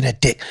 come on, give me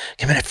that dick.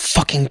 Give me that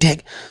fucking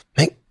dick.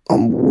 Make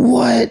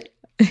what?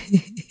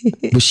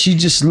 But she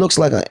just looks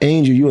like an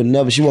angel.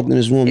 She walked in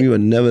this room, you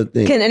would never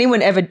think. Can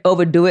anyone ever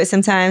overdo it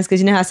sometimes? Because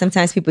you know how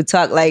sometimes people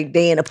talk like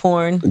they in a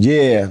porn?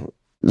 Yeah.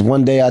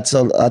 One day I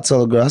tell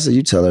a girl, I said,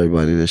 you tell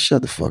everybody this.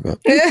 Shut the fuck up.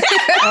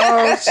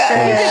 Oh, shit. Should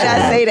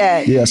I say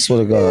that? Yeah, I swear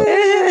to God.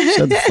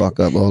 Shut the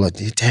fuck up. Oh, like,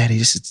 Daddy,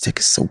 this dick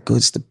is so good.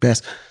 It's the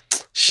best.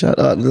 Shut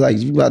up. Like,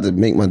 you about to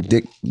make my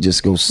dick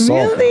just go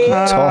soft. Really?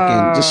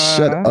 Talking. Just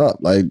shut up.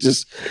 Like,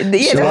 just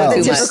yeah,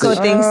 those are typical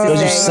things to say.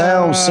 Because you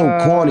sound so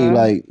corny.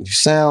 Like, you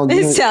sound...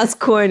 It sounds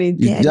corny.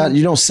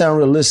 You don't sound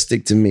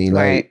realistic to me.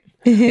 Like, right.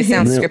 It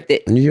sounds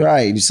scripted. You're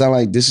right. You sound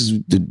like this is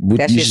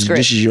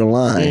this is your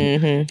line.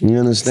 Mm-hmm. You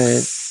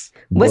understand?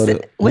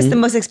 What's the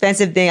most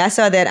expensive thing? I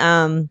saw that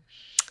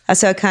I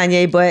saw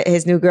Kanye bought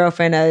his new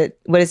girlfriend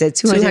what is it?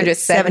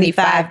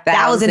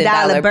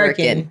 $275,000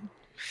 Birkin.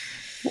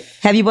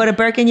 Have you bought a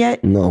Birkin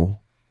yet? No.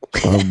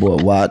 I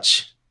bought a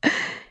watch,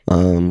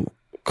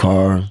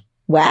 car.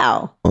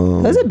 Wow.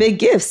 Those are big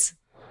gifts.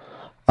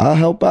 I'll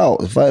help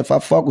out. If I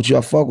fuck with you,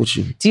 I fuck with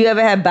you. Do you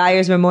ever have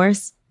buyer's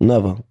remorse?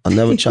 Never. I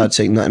never try to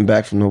take nothing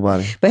back from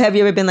nobody. But have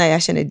you ever been like, I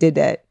shouldn't have did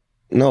that?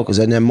 No, because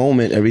in that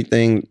moment,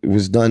 everything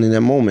was done in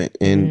that moment.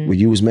 And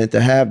you was meant to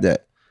have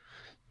that.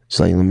 It's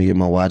like, let me get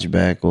my watch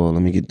back, or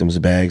let me get those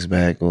bags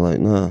back, or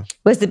like, nah.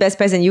 What's the best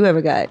present you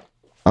ever got?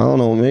 I don't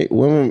know.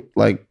 Women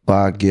like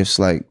buy gifts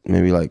like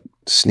maybe like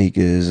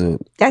sneakers or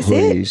That's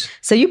hoodies. it.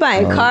 So you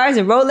buying cars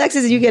and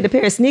Rolexes and you get a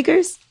pair of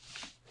sneakers?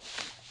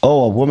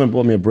 Oh, a woman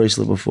bought me a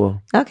bracelet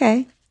before.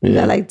 Okay. You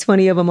got like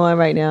 20 of them on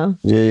right now.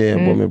 Yeah,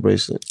 bought me a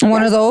bracelet.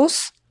 One of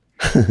those?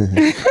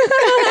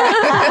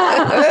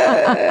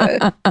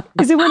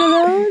 Is it one of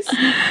those?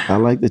 I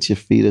like that your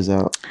feet is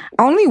out.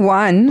 Only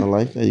one. I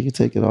like that. You can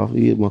take it off.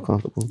 You get more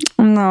comfortable.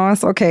 No,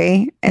 it's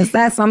okay. It's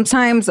that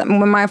sometimes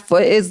when my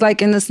foot is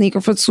like in the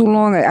sneaker for too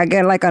long, I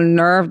get like a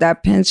nerve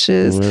that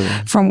pinches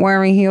from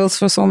wearing heels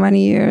for so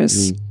many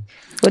years.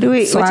 What So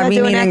y'all I be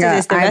doing needing after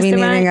this? The I be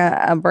restaurant? needing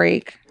a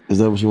break. Is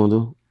that what you want to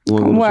do? You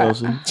want to go What?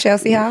 to Chelsea?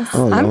 Chelsea House.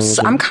 Oh,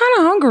 I'm kind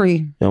of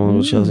hungry. Y'all want to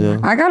go to Chelsea? Yeah?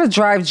 I gotta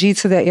drive G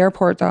to the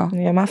airport though.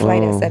 Yeah, my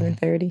flight at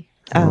 7:30.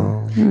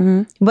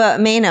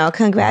 But Mano,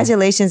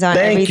 congratulations on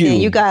Thank everything.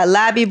 you. You got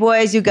Lobby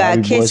Boys, you got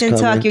Lobby Boys Kitchen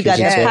coming, Talk, you got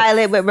Kitchen the Talk.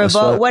 pilot with That's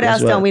Revolt. right, What that's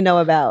else don't right. we know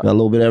about? Got a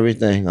little bit of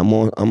everything. I'm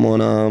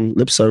on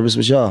lip service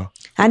with y'all.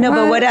 I know,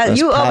 but what else? That's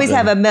You always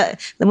have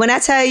when I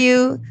tell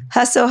you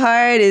hustle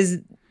hard is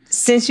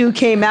since you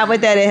came out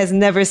with that, it has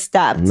never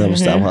stopped. Never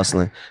stop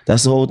hustling.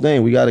 That's the whole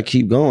thing. We got to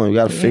keep going. We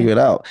got to figure it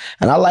out.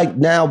 And I like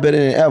now better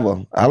than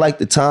ever. I like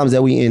the times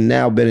that we in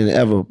now better than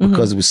ever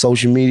because with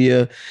social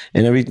media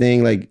and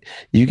everything, like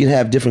you can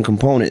have different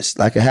components.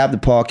 Like I have the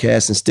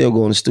podcast and still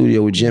go in the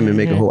studio with Jim and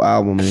make a whole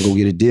album and go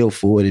get a deal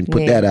for it and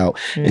put that out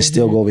and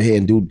still go over here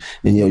and do,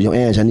 and yo,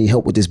 Ange, I need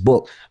help with this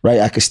book,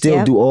 right? I could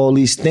still do all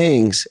these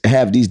things,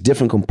 have these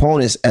different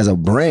components as a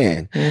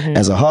brand,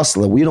 as a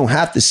hustler. We don't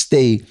have to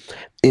stay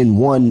in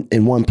one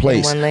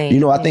place. one lane. You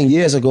know, I think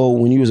years ago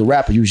when you was a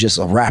rapper, you was just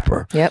a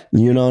rapper. Yep.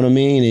 You know what I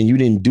mean? And you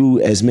didn't do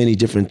as many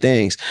different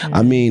things.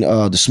 I mean,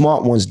 the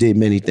smart ones did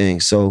many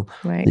things. So,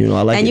 you know,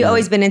 I like And it you now.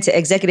 always been into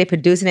executive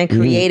producing and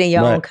creating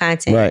your own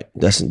content. Right.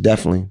 That's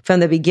definitely. From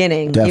the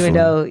beginning, even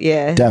though,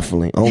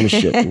 Definitely.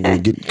 Ownership.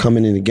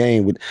 Coming in the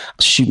game with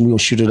shooting, we gonna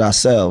shoot it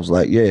ourselves.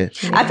 Like, I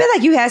feel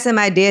like you had some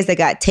ideas that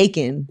got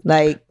taken.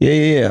 Like,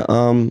 Yeah.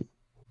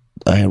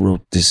 I had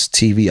wrote this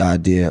TV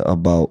idea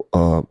about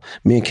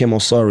me and Kim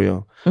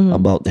Osorio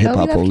about the hip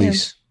hop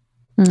police.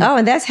 oh,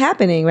 and that's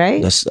happening,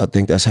 right? I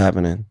think that's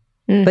happening.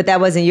 But that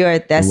wasn't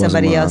that's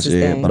somebody mine, else's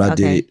thing. But I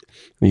did it,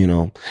 you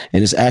know.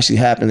 And it's actually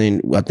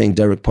happening. I think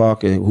Derek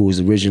Parker, who was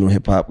the original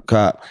hip hop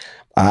cop,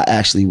 I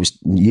actually was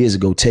years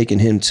ago taking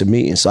him to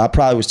meetings. So I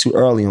probably was too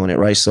early on it,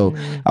 right? So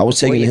I was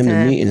taking him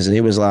to meetings and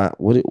he was like,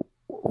 what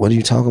are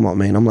you talking about,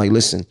 man? I'm like,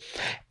 listen,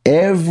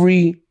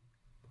 every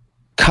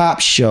cop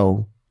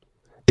show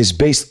is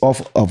based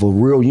off of a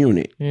real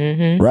unit,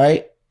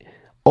 right?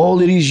 All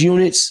of these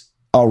units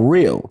are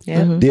real.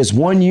 There's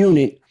one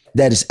unit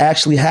that is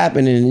actually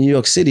happening in New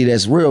York City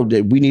that's real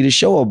that we need a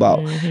show about.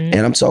 And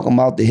I'm talking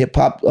about the hip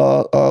hop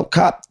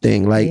cop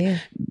thing, like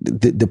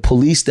the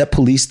police that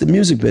police the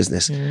music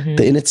business,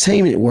 the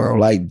entertainment world.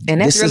 Like,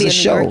 and that's this really is a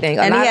New show. York thing.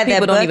 A And he lot had of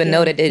people that don't even book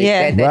know that it,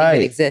 and- that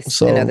even exists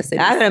So- in other cities.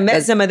 I done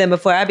met some of them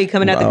before. I'd be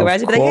coming out the Of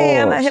garage and be like, hey,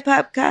 I'm a course. hip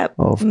hop cop.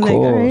 Of I'm like,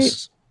 all right.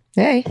 course.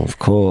 Hey. Of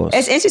course.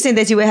 It's interesting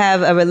that you would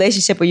have a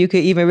relationship where you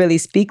could even really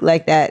speak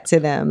like that to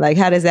them. Like,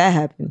 how does that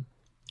happen?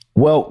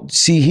 Well,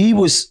 see, he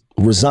was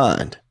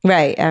resigned,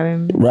 Right, I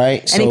remember.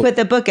 right? And he put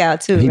the book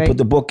out too, He right? put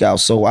the book out.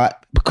 So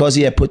because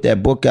he had put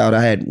that book out,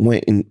 I had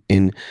went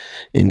and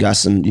got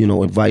some, you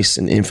know, advice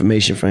and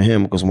information from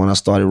him because when I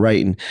started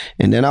writing,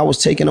 and then I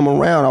was taking him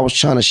around, I was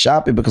trying to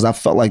shop it because I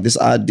felt like this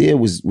idea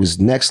was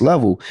next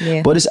level.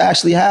 Yeah. But it's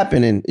actually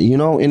happening, you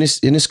know, and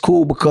it's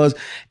cool because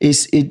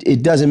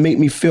it doesn't make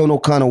me feel no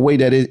kind of way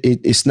that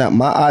it's not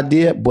my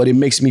idea, but it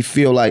makes me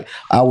feel like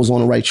I was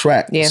on the right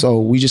track. Yeah. So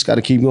we just got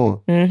to keep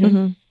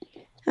going.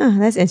 Oh,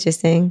 that's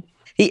interesting.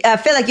 I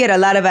feel like you had a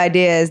lot of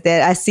ideas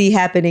that I see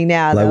happening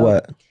now. Like though.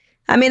 what?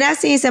 I mean, I've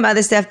seen some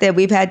other stuff that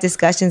we've had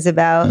discussions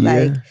about. Yeah.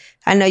 Like,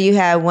 I know you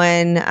had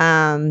one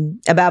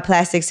about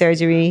plastic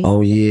surgery.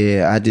 Oh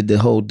yeah, I did the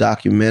whole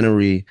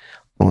documentary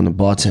on the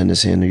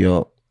bartenders here in New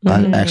York.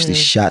 I actually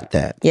shot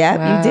that. Yeah,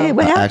 Wow. you did.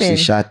 What I happened? actually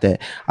shot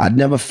that. I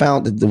never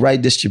found the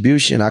right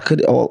distribution. I could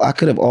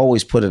have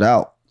always put it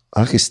out.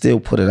 I could still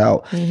put it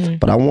out,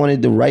 but I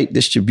wanted the right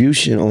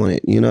distribution on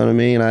it. You know what I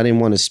mean? I didn't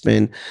want to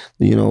spend,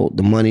 you know,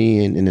 the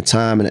money and the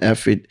time and the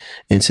effort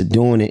into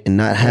doing it and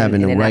not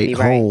having and the it not right be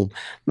right. home.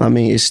 I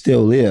mean, it's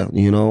still there.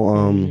 You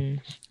know,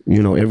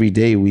 you know, every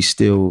day we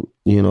still,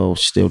 you know,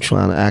 still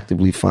trying to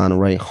actively find the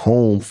right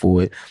home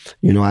for it.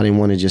 You know, I didn't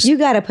want to just. You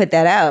got to put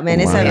that out, man.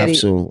 It's I have already.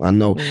 to. I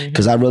know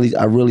because I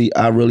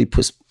really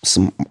put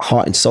some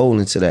heart and soul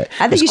into that.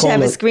 I think It's you should have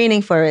called a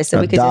screening for it so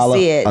we could dollar,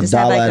 just see it. A Just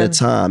have dollar like at a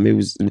time. It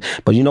was,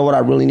 but you know what I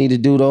really need to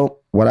do though.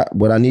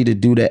 What I need to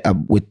do that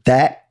with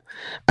that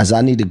is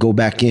I need to go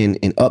back in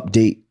and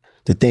update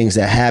the things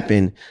that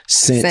happened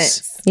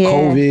since Yeah.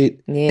 COVID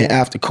Yeah. and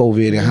after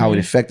COVID and how it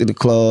affected the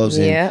clubs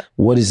and Yeah.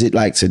 what is it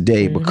like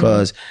today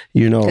because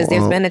you know Because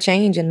there's been a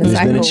change in the there's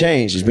cycle. been a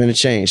change. There's been a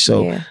change.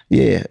 So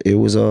yeah, it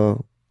was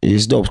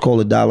it's dope. It's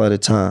called $1 at a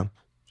time.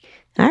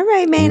 All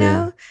right, Mano.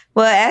 Yeah.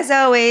 Well, as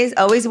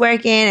always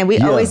working, and we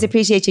always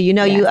appreciate you. You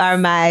know, you are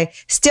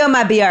still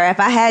my BRF.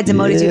 I had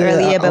demoted you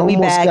earlier, but we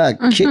back. I almost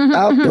got kicked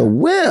out the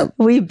whip.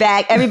 We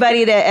back. Every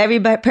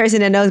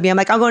person that knows me, I'm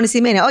like, I'm going to see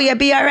Mano. Oh, yeah,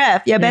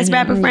 BRF, your best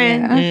rapper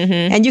friend.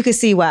 Mm-hmm. And you can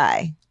see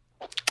why.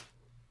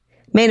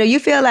 Mano, you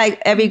feel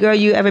like every girl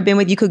you ever been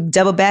with, you could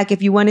double back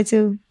if you wanted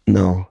to?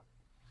 No.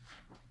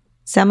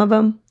 Some of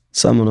them?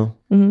 Some of them.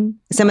 Mm-hmm.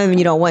 Some of them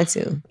you don't want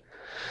to.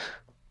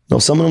 No,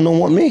 some of them don't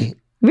want me.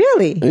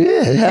 Really?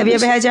 Yeah. Have you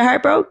ever had your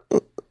heart broke?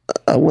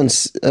 I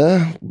wouldn't,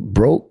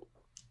 broke.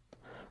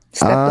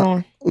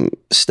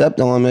 Stepped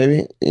on,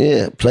 maybe.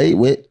 Yeah, played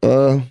with.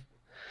 Yeah,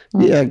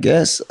 I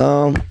guess.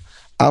 I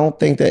don't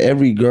think that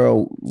every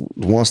girl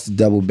wants to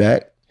double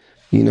back.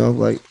 You know,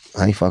 like,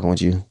 I ain't fucking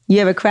with you. You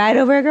ever cried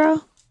over a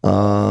girl?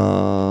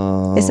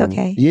 It's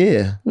okay.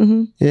 Yeah.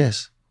 Mm-hmm.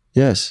 Yes.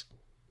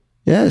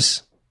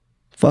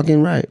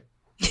 Fucking right.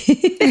 Looks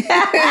to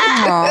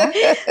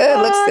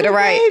the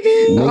right.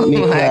 Baby. Make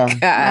me cry.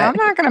 God. I'm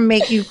not gonna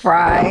make you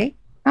cry.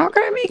 How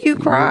can I make you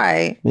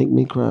cry? Make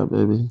me cry,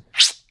 baby.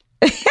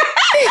 All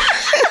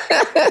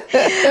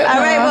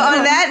right. Well,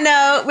 on that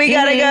note, we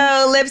gotta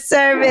go. Lip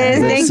service.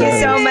 Thank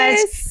you so much,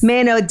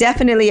 Mano.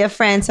 Definitely a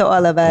friend to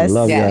all of us. I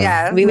love y'all.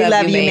 Yeah. We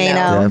love you,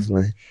 Mano.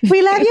 Definitely.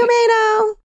 We love you, Mano.